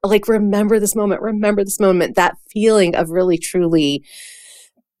is like, remember this moment, that feeling of really, truly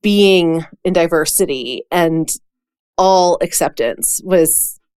being in diversity and all acceptance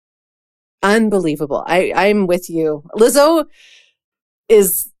was unbelievable. I'm with you. Lizzo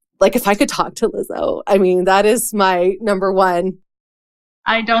is like, if I could talk to Lizzo, that is my number one.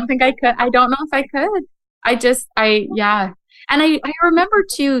 I don't think I could. I don't know if I could. And I remember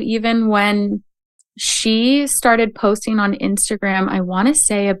too, even when she started posting on Instagram, I want to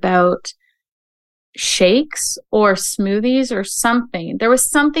say about shakes or smoothies or something. There was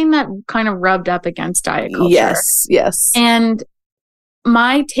something that kind of rubbed up against diet culture. Yes. And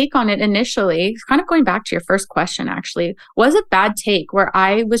my take on it initially, kind of going back to your first question, actually, was a bad take where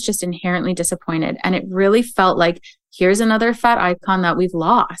I was just inherently disappointed. And it really felt like here's another fat icon that we've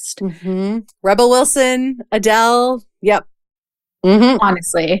lost. Mm-hmm. Rebel Wilson, Adele. Yep. Mm-hmm.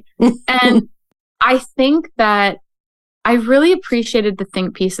 Honestly. And I think that I really appreciated the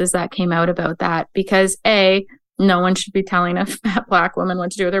think pieces that came out about that because no one should be telling a fat Black woman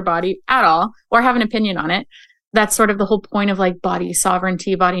what to do with her body at all or have an opinion on it. That's sort of the whole point of like body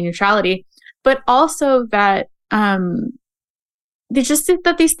sovereignty, body neutrality, but also that they just think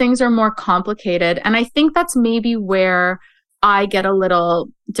that these things are more complicated. And I think that's maybe where I get a little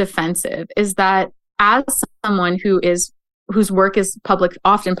defensive, is that as someone whose work is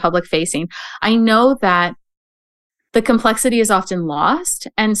often public facing, I know that the complexity is often lost.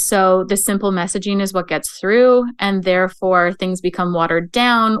 And so the simple messaging is what gets through. And therefore things become watered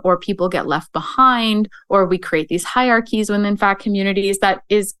down, or people get left behind, or we create these hierarchies within fat communities that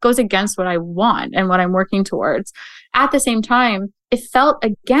goes against what I want and what I'm working towards. At the same time, it felt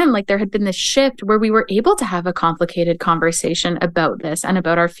again like there had been this shift where we were able to have a complicated conversation about this and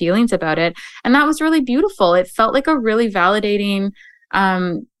about our feelings about it. And that was really beautiful. It felt like a really validating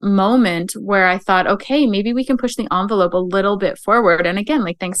moment where I thought, okay, maybe we can push the envelope a little bit forward. And again,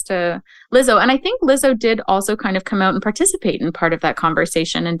 like thanks to Lizzo. And I think Lizzo did also kind of come out and participate in part of that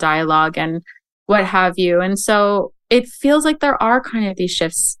conversation and dialogue and what have you. And so it feels like there are kind of these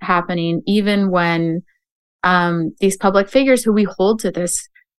shifts happening, even when these public figures who we hold to this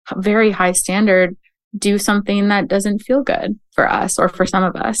very high standard do something that doesn't feel good for us or for some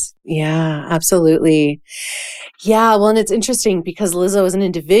of us. Yeah, absolutely. Yeah, well, and it's interesting because Lizzo is an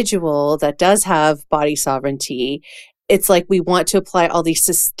individual that does have body sovereignty. It's like we want to apply all the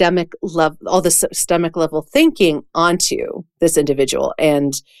systemic level thinking onto this individual,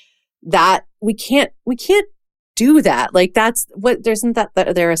 and that we can't do that. Like that's what isn't that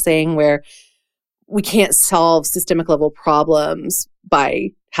they're saying where we can't solve systemic level problems by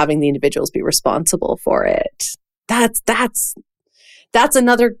having the individuals be responsible for it. That's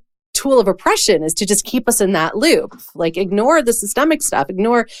another tool of oppression, is to just keep us in that loop. Like ignore the systemic stuff,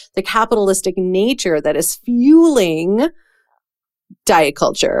 ignore the capitalistic nature that is fueling diet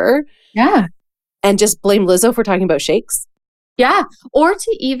culture. Yeah. And just blame Lizzo for talking about shakes. Yeah. Or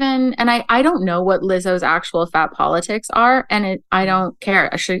to even, and I don't know what Lizzo's actual fat politics are, and I don't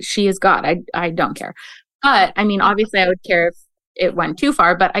care. She is God. I don't care. But I mean, obviously I would care if it went too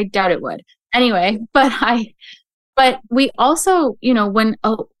far, but I doubt it would. Anyway, but we also,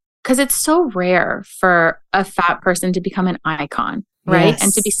 because it's so rare for a fat person to become an icon, right? Yes.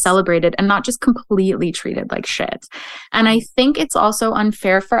 And to be celebrated and not just completely treated like shit. And I think it's also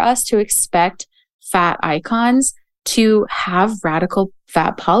unfair for us to expect fat icons to have radical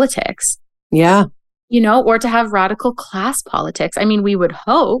fat politics. Yeah. Or to have radical class politics. I mean, we would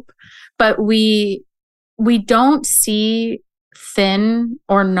hope, but we don't see thin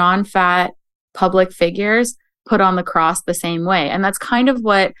or non-fat public figures put on the cross the same way. And that's kind of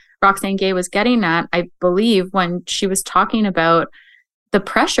what Roxane Gay was getting at, I believe, when she was talking about the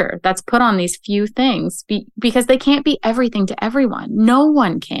pressure that's put on these few things because they can't be everything to everyone. No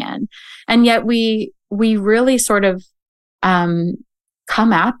one can. And yet we really sort of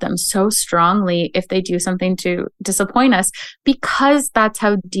come at them so strongly if they do something to disappoint us, because that's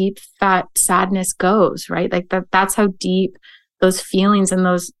how deep fat sadness goes, right? Like that's how deep those feelings and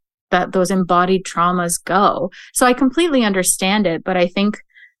those embodied traumas go. So I completely understand it, but I think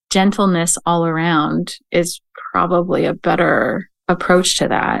gentleness all around is probably a better approach to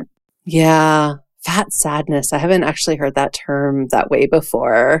that. Yeah. Fat sadness. I haven't actually heard that term that way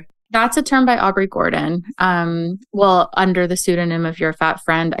before. That's a term by Aubrey Gordon. Under the pseudonym of Your Fat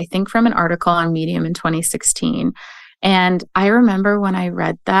Friend, I think from an article on Medium in 2016. And I remember when I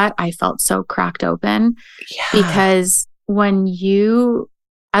read that, I felt so cracked open because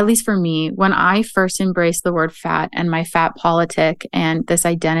at least for me, when I first embraced the word fat and my fat politic and this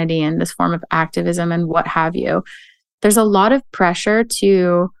identity and this form of activism and what have you, there's a lot of pressure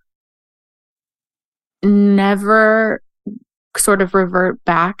to never sort of revert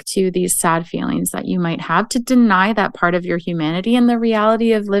back to these sad feelings that you might have, to deny that part of your humanity and the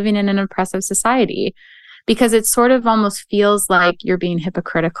reality of living in an oppressive society, because it sort of almost feels like you're being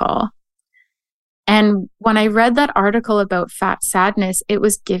hypocritical. And when I read that article about fat sadness, it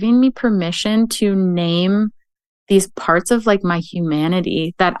was giving me permission to name these parts of like my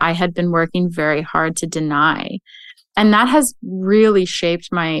humanity that I had been working very hard to deny. And that has really shaped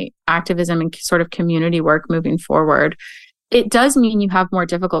my activism and sort of community work moving forward. It does mean you have more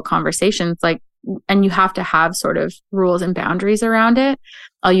difficult conversations, and you have to have sort of rules and boundaries around it.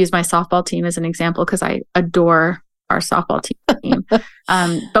 I'll use my softball team as an example because I adore our softball team.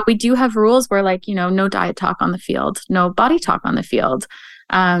 But we do have rules where no diet talk on the field, no body talk on the field.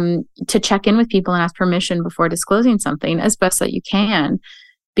 to check in with people and ask permission before disclosing something as best that you can,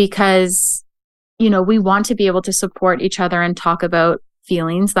 because, we want to be able to support each other and talk about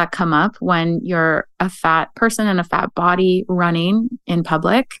feelings that come up when you're a fat person in a fat body running in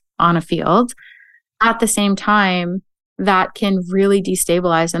public on a field. At the same time, that can really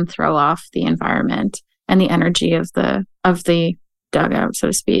destabilize and throw off the environment and the energy of the dugout, so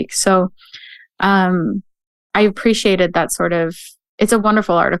to speak. So I appreciated that sort of, it's a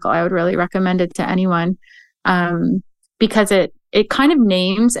wonderful article. I would really recommend it to anyone, because it kind of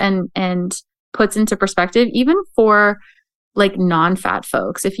names and puts into perspective, even for like non-fat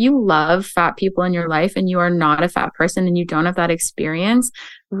folks. If you love fat people in your life and you are not a fat person and you don't have that experience,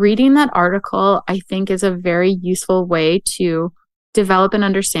 reading that article, I think, is a very useful way to develop an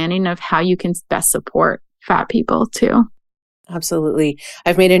understanding of how you can best support fat people too. Absolutely.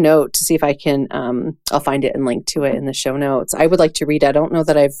 I've made a note to see if I can, I'll find it and link to it in the show notes. I would like to read it. I don't know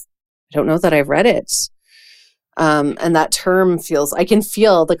that I've read it. And that term I can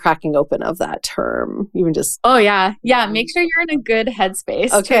feel the cracking open of that term. Even just. Oh yeah. Yeah. Make sure you're in a good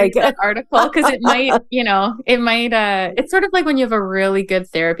headspace. Okay. Good. That article. Cause it might, it's sort of like when you have a really good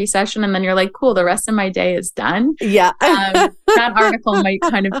therapy session and then you're like, cool, the rest of my day is done. Yeah. That article might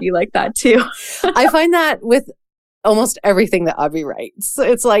kind of be like that too. I find that with almost everything that Abby writes.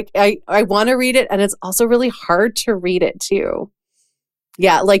 It's like, I want to read it, and it's also really hard to read it too.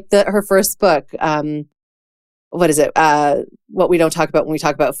 Yeah. Like her first book, what is it? What we don't talk about when we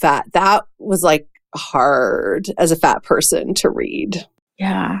talk about fat. That was like hard as a fat person to read.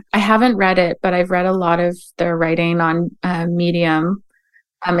 Yeah. I haven't read it, but I've read a lot of their writing on Medium,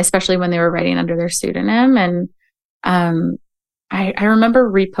 especially when they were writing under their pseudonym. And I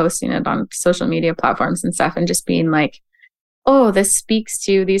remember reposting it on social media platforms and stuff and just being like, oh, this speaks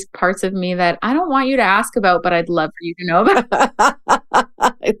to these parts of me that I don't want you to ask about, but I'd love for you to know about.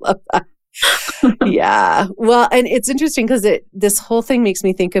 I love that. Yeah. Well, and it's interesting because this whole thing makes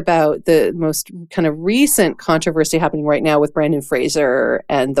me think about the most kind of recent controversy happening right now with Brendan Fraser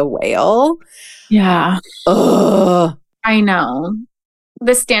and the whale. Yeah. Ugh. I know.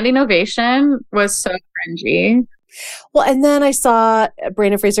 The standing ovation was so cringy. Well, and then I saw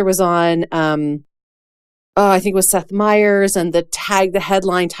Brendan Fraser was on, I think it was Seth Meyers, and the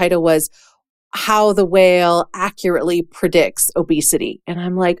headline title was How the Whale Accurately Predicts Obesity. And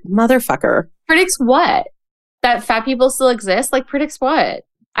I'm like, motherfucker. Predicts what? That fat people still exist? Like, predicts what?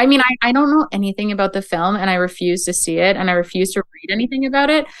 I mean, I don't know anything about the film, and I refuse to see it, and I refuse to read anything about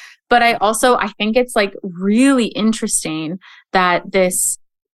it. But I think it's like really interesting that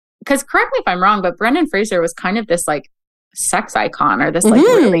because correct me if I'm wrong, but Brendan Fraser was kind of this like sex icon, or this like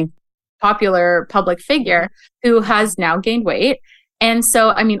really popular public figure who has now gained weight. And so,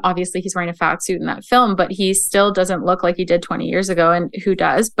 I mean, obviously he's wearing a fat suit in that film, but he still doesn't look like he did 20 years ago. And who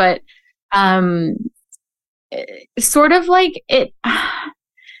does? But sort of like it,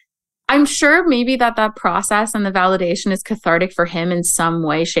 I'm sure maybe that process and the validation is cathartic for him in some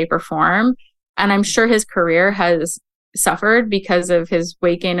way, shape, or form. And I'm sure his career has suffered because of his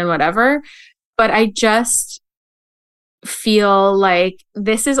weight gain and whatever. But I just feel like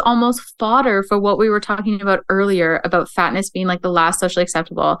this is almost fodder for what we were talking about earlier about fatness being like the last socially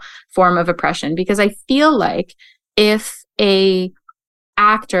acceptable form of oppression. Because I feel like if a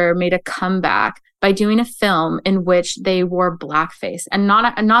actor made a comeback by doing a film in which they wore blackface, and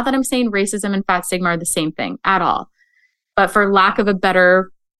not that I'm saying racism and fat stigma are the same thing at all, but for lack of a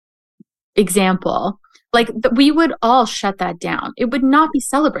better example, like we would all shut that down. It would not be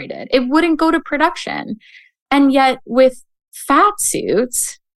celebrated. It wouldn't go to production. And yet with fat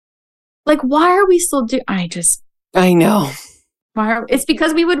suits, like, why are we still I know. It's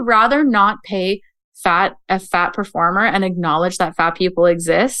because we would rather not pay a fat performer and acknowledge that fat people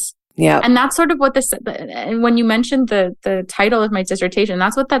exist. Yeah. And that's sort of what and when you mentioned the title of my dissertation,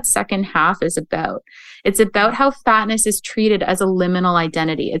 that's what that second half is about. It's about how fatness is treated as a liminal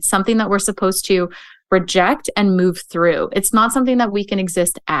identity. It's something that we're supposed to reject and move through. It's not something that we can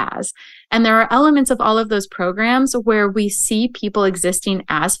exist as. And there are elements of all of those programs where we see people existing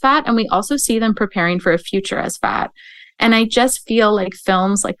as fat, and we also see them preparing for a future as fat. And I just feel like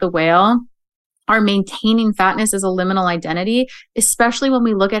films like The Whale are maintaining fatness as a liminal identity, especially when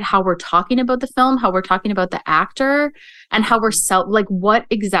we look at how we're talking about the film, how we're talking about the actor, and how we're what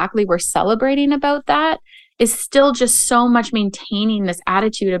exactly we're celebrating about that is still just so much maintaining this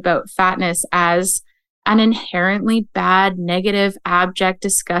attitude about fatness as an inherently bad, negative, abject,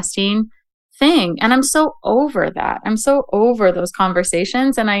 disgusting thing. And I'm so over that. I'm so over those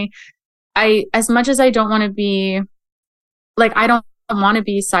conversations. And I as much as I don't want to be like, I don't want to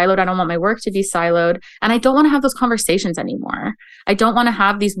be siloed. I don't want my work to be siloed. And I don't want to have those conversations anymore. I don't want to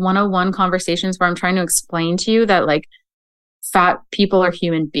have these 101 conversations where I'm trying to explain to you that like fat people are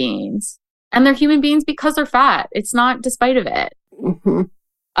human beings. And they're human beings because they're fat. It's not despite of it. Mm-hmm.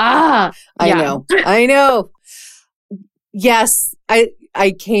 Yeah. I know. Yes.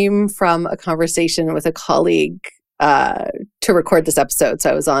 I came from a conversation with a colleague to record this episode. So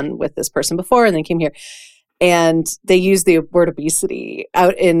I was on with this person before and then came here. And they used the word obesity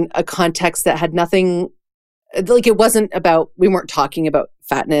out in a context that had nothing, like it wasn't about, we weren't talking about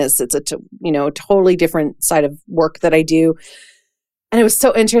fatness. It's a totally different side of work that I do. And it was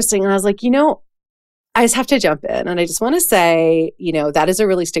so interesting. And I was like, I just have to jump in. And I just want to say, that is a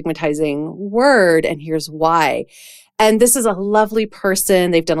really stigmatizing word. And here's why. And this is a lovely person.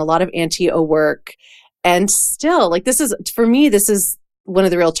 They've done a lot of anti-O work. And still, like, for me, this is one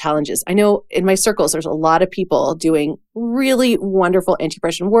of the real challenges. I know in my circles, there's a lot of people doing really wonderful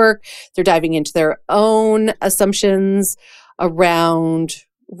anti-depression work. They're diving into their own assumptions around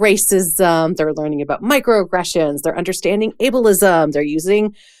racism. They're learning about microaggressions. They're understanding ableism. They're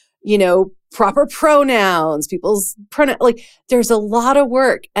using, proper pronouns, people's pronouns. Like, there's a lot of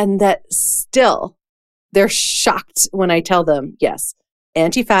work, and that still they're shocked when I tell them, yes,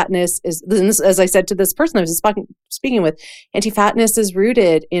 anti-fatness is, as I said to this person I was speaking with, anti-fatness is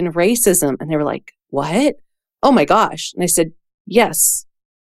rooted in racism. And they were like, what? Oh my gosh. And I said, yes,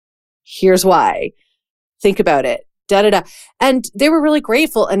 here's why. Think about it. Da, da, da. And they were really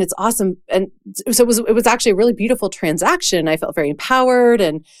grateful, and it's awesome. And so it was actually a really beautiful transaction. I felt very empowered,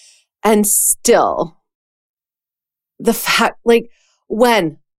 and still the fact, like,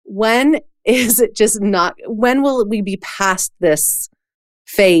 when is it just not, when will we be past this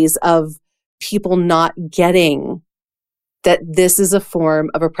phase of people not getting that this is a form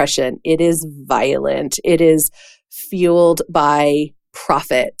of oppression? It is violent. It is fueled by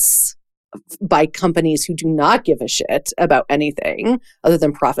profits, by companies who do not give a shit about anything other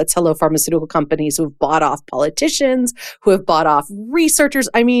than profits. Hello, pharmaceutical companies who have bought off politicians, who have bought off researchers.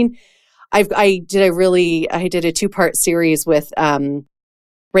 I mean, I did a 2-part series with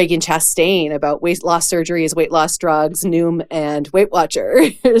Reagan Chastain about weight loss surgeries, weight loss drugs, Noom, and Weight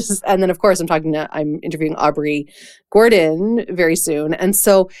Watchers. And then, of course, I'm interviewing Aubrey Gordon very soon. And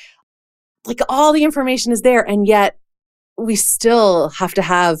so, like, all the information is there, and yet we still have to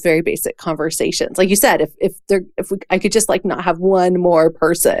have very basic conversations. Like you said, I could just like not have one more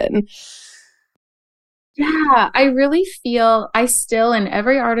person. Yeah, I really feel I still, in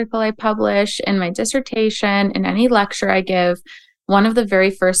every article I publish, in my dissertation, in any lecture I give, one of the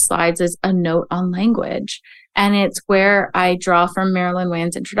very first slides is a note on language. And it's where I draw from Marilyn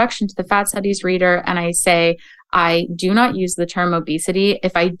Wann's Introduction to the Fat Studies Reader. And I say, I do not use the term obesity.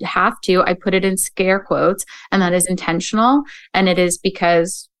 If I have to, I put it in scare quotes, and that is intentional. And it is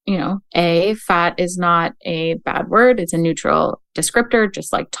because, fat is not a bad word. It's a neutral descriptor,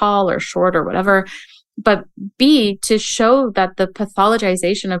 just like tall or short or whatever. But B, to show that the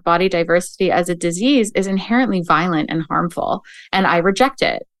pathologization of body diversity as a disease is inherently violent and harmful. And I reject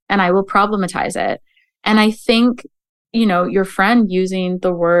it, and I will problematize it. And I think, your friend using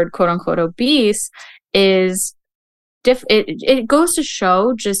the word quote unquote obese is it goes to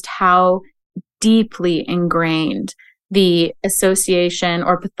show just how deeply ingrained the association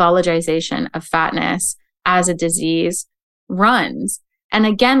or pathologization of fatness as a disease runs. And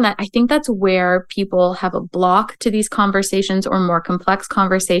again, I think that's where people have a block to these conversations or more complex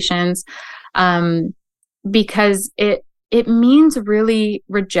conversations, because it means really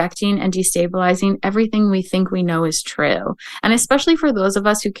rejecting and destabilizing everything we think we know is true. And especially for those of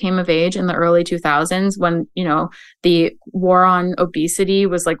us who came of age in the early 2000s when, the war on obesity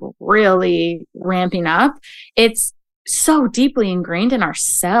was like really ramping up, it's so deeply ingrained in our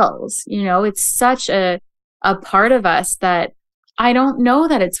cells. It's such a part of us that I don't know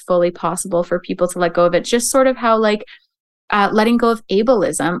that it's fully possible for people to let go of it. Just sort of how like letting go of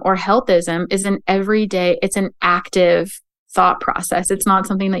ableism or healthism is an everyday, it's an active thought process. It's not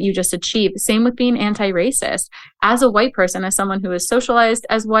something that you just achieve. Same with being anti-racist. As a white person, as someone who is socialized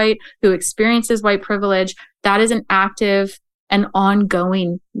as white, who experiences white privilege, that is an active and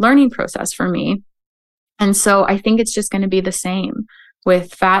ongoing learning process for me. And so I think it's just going to be the same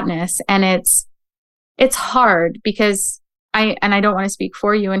with fatness. And it's hard because I don't want to speak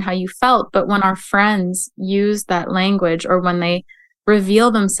for you and how you felt, but when our friends use that language, or when they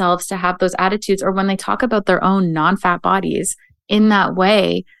reveal themselves to have those attitudes, or when they talk about their own non-fat bodies in that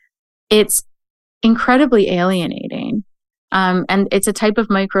way, it's incredibly alienating. And it's a type of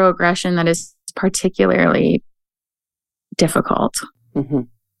microaggression that is particularly difficult. Mm-hmm.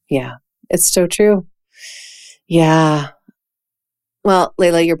 Yeah, it's so true. Yeah. Well,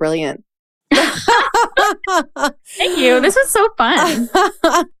 Layla, you're brilliant. Thank you. This was so fun.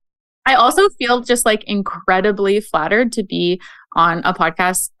 I also feel just like incredibly flattered to be on a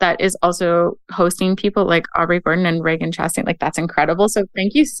podcast that is also hosting people like Aubrey Gordon and Reagan Chastain. Like, that's incredible. So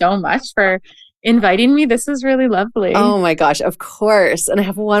thank you so much for inviting me. This is really lovely. Oh my gosh, of course. And I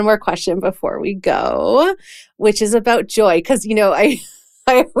have one more question before we go, which is about joy. Because, I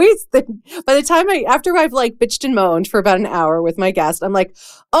always think by the time after I've like bitched and moaned for about an hour with my guest, I'm like,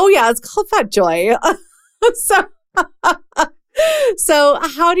 oh yeah, it's called fat joy. so, so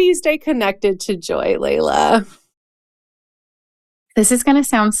how do you stay connected to joy, Layla? This is going to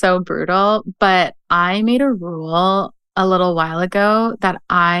sound so brutal, but I made a rule a little while ago that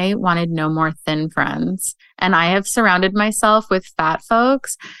I wanted no more thin friends. And I have surrounded myself with fat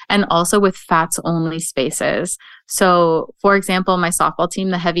folks and also with fats only spaces. So, for example, my softball team,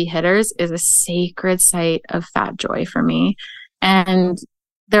 the Heavy Hitters, is a sacred site of fat joy for me. And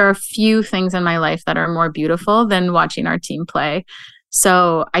there are few things in my life that are more beautiful than watching our team play.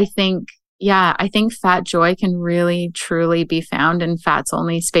 So I think fat joy can really, truly be found in fats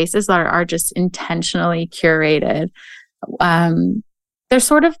only spaces that are just intentionally curated. They're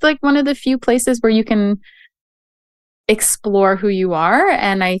sort of like one of the few places where you can explore who you are.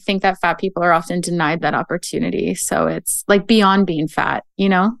 And I think that fat people are often denied that opportunity. So it's like beyond being fat,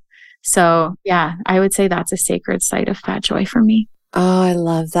 So yeah, I would say that's a sacred site of fat joy for me. Oh, I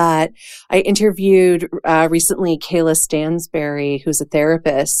love that. I interviewed recently Kayla Stansberry, who's a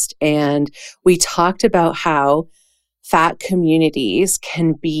therapist, and we talked about how fat communities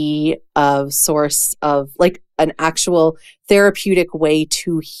can be a source of like an actual therapeutic way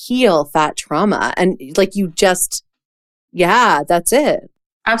to heal fat trauma. And like that's it.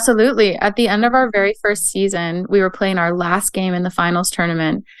 Absolutely. At the end of our very first season, we were playing our last game in the finals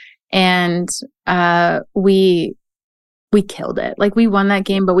tournament, and we killed it. Like, we won that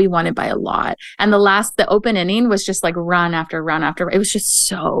game, but we won it by a lot. And the open inning was just like run after run after. It was just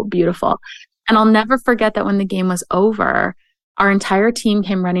so beautiful. And I'll never forget that when the game was over, our entire team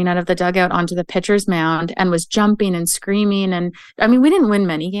came running out of the dugout onto the pitcher's mound and was jumping and screaming. And I mean, we didn't win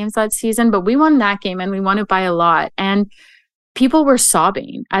many games that season, but we won that game and we won it by a lot. And people were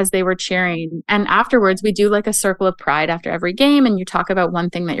sobbing as they were cheering. And afterwards, we do like a circle of pride after every game. And you talk about one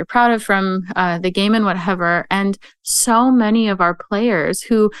thing that you're proud of from the game and whatever. And so many of our players,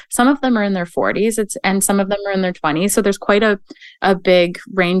 who some of them are in their 40s and some of them are in their 20s. So there's quite a big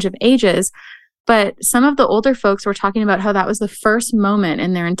range of ages. But some of the older folks were talking about how that was the first moment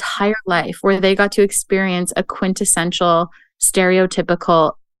in their entire life where they got to experience a quintessential,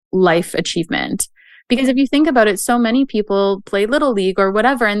 stereotypical life achievement. Because if you think about it, so many people play Little League or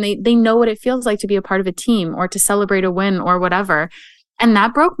whatever, and they know what it feels like to be a part of a team or to celebrate a win or whatever. And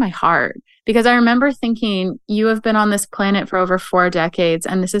that broke my heart, because I remember thinking, you have been on this planet for over 4 decades,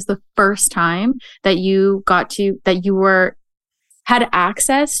 and this is the first time that had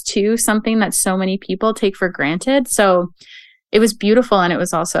access to something that so many people take for granted. So it was beautiful, and it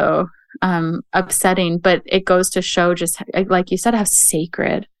was also upsetting, but it goes to show just, like you said, how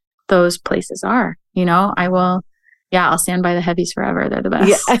sacred those places are. I'll stand by the Heavies forever. They're the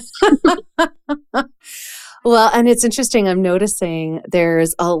best. Yeah. Well, and it's interesting. I'm noticing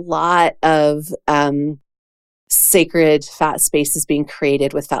there's a lot of sacred fat spaces being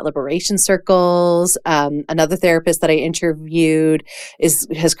created with fat liberation circles. Another therapist that I interviewed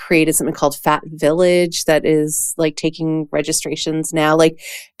has created something called Fat Village that is like taking registrations now.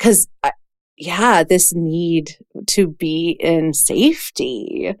 Because this need to be in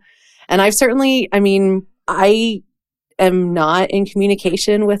safety. And I am not in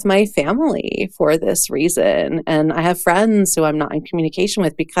communication with my family for this reason. And I have friends who I'm not in communication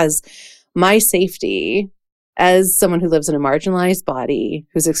with because my safety, as someone who lives in a marginalized body,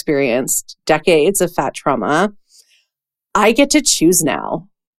 who's experienced decades of fat trauma, I get to choose now.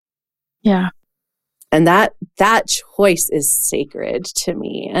 Yeah. And that choice is sacred to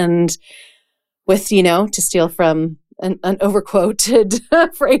me. And with, to steal from an overquoted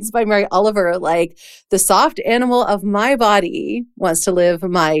phrase by Mary Oliver, like, the soft animal of my body wants to live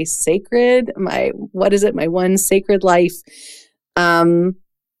my one sacred life,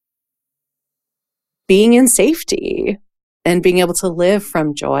 being in safety and being able to live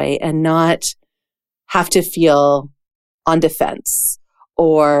from joy and not have to feel on defense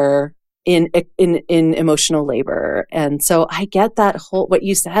or in emotional labor. And so I get that what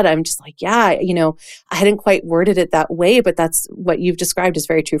you said. I'm just like, I hadn't quite worded it that way, but that's what you've described is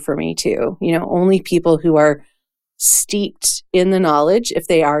very true for me too. Only people who are steeped in the knowledge, if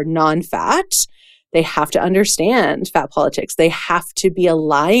they are non-fat, they have to understand fat politics. They have to be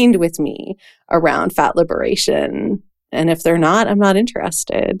aligned with me around fat liberation And if they're not, I'm not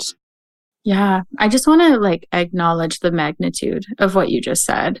interested. Yeah. I just want to acknowledge the magnitude of what you just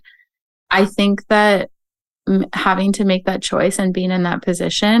said. I think that having to make that choice and being in that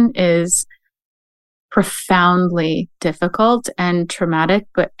position is profoundly difficult and traumatic,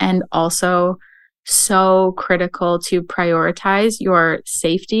 and also so critical to prioritize your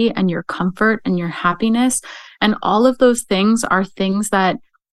safety and your comfort and your happiness. And all of those things are things that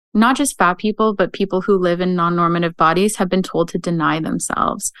not just fat people, but people who live in non-normative bodies have been told to deny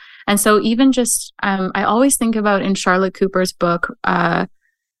themselves. And so even just, I always think about in Charlotte Cooper's book, Fat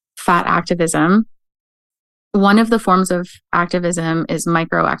Activism, one of the forms of activism is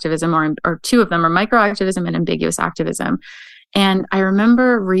microactivism, or two of them are microactivism and ambiguous activism. And I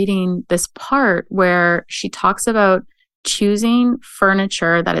remember reading this part where she talks about choosing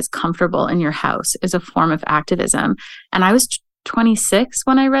furniture that is comfortable in your house is a form of activism. And I was 26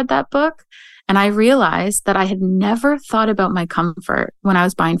 when I read that book. And I realized that I had never thought about my comfort when I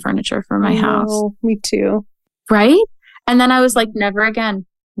was buying furniture for my house. Oh, me too. Right? And then I was like, never again,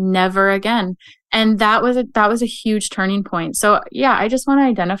 never again. And that was a huge turning point. So yeah, I just want to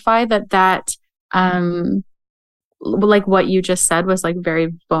identify that like what you just said was like very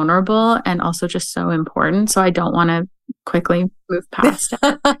vulnerable and also just so important. So I don't want to quickly move past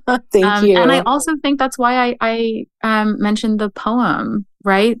it. Thank you. And I also think that's why I mentioned the poem,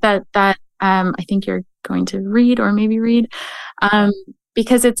 right? That I think you're going to read or maybe read,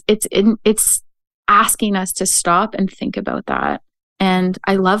 because it's asking us to stop and think about that. And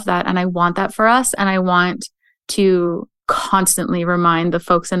I love that. And I want that for us. And I want to constantly remind the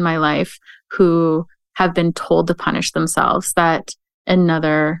folks in my life who have been told to punish themselves that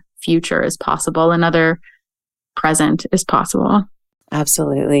another future is possible, another present is possible.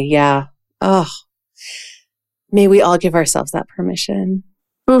 Absolutely. Yeah. Oh, may we all give ourselves that permission.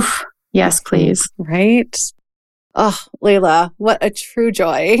 Oof. Yes, please. Right? Oh, Layla, what a true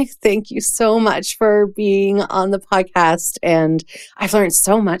joy. Thank you so much for being on the podcast. And I've learned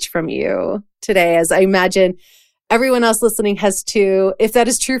so much from you today, as I imagine everyone else listening has too. If that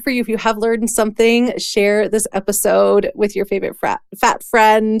is true for you, if you have learned something, share this episode with your favorite fat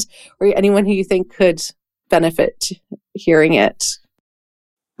friend or anyone who you think could benefit hearing it.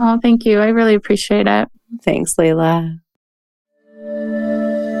 Oh, thank you. I really appreciate it. Thanks, Layla.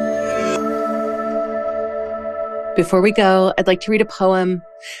 Before we go, I'd like to read a poem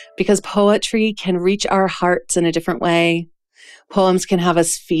because poetry can reach our hearts in a different way. Poems can have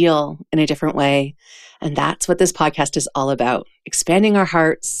us feel in a different way. And that's what this podcast is all about. Expanding our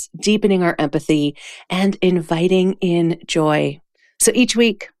hearts, deepening our empathy, and inviting in joy. So each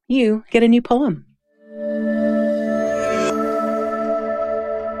week, you get a new poem.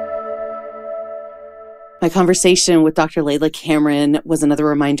 My conversation with Dr. Layla Cameron was another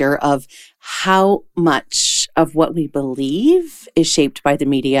reminder of how much of what we believe is shaped by the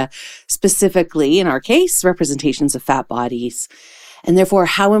media, specifically, in our case, representations of fat bodies, and therefore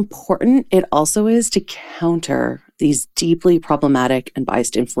how important it also is to counter these deeply problematic and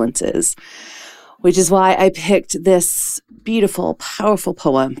biased influences, which is why I picked this beautiful, powerful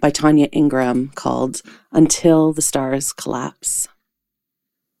poem by Tanya Ingram called Until the Stars Collapse.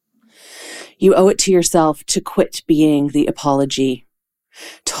 You owe it to yourself to quit being the apology,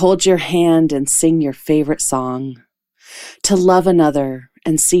 to hold your hand and sing your favorite song, to love another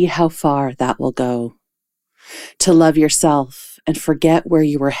and see how far that will go, to love yourself and forget where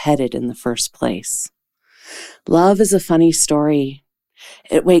you were headed in the first place. Love is a funny story.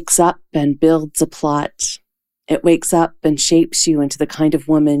 It wakes up and builds a plot. It wakes up and shapes you into the kind of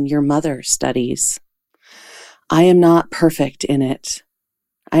woman your mother studies. I am not perfect in it.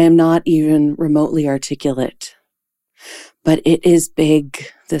 I am not even remotely articulate. But it is big,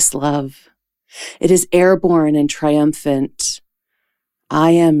 this love. It is airborne and triumphant.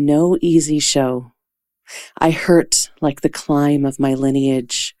 I am no easy show. I hurt like the climb of my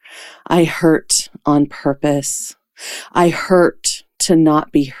lineage. I hurt on purpose. I hurt to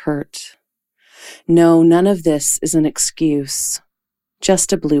not be hurt. No, none of this is an excuse.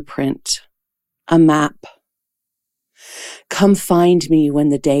 Just a blueprint. A map. Come find me when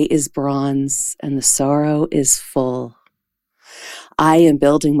the day is bronze and the sorrow is full. I am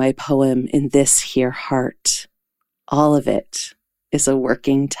building my poem in this here heart. All of it is a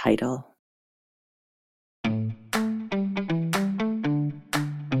working title.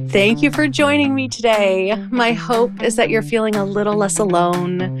 Thank you for joining me today. My hope is that you're feeling a little less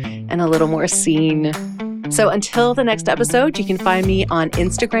alone and a little more seen. So until the next episode, you can find me on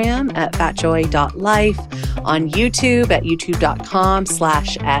Instagram at fatjoy.life, on YouTube at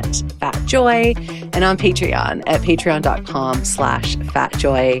youtube.com/@fatjoy, and on Patreon at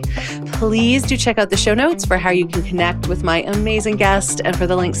patreon.com/fatjoy. Please do check out the show notes for how you can connect with my amazing guest and for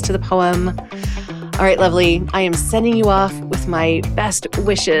the links to the poem. All right, lovely. I am sending you off with my best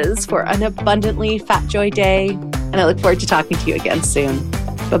wishes for an abundantly Fat Joy day, and I look forward to talking to you again soon.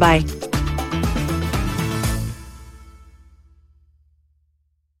 Bye-bye.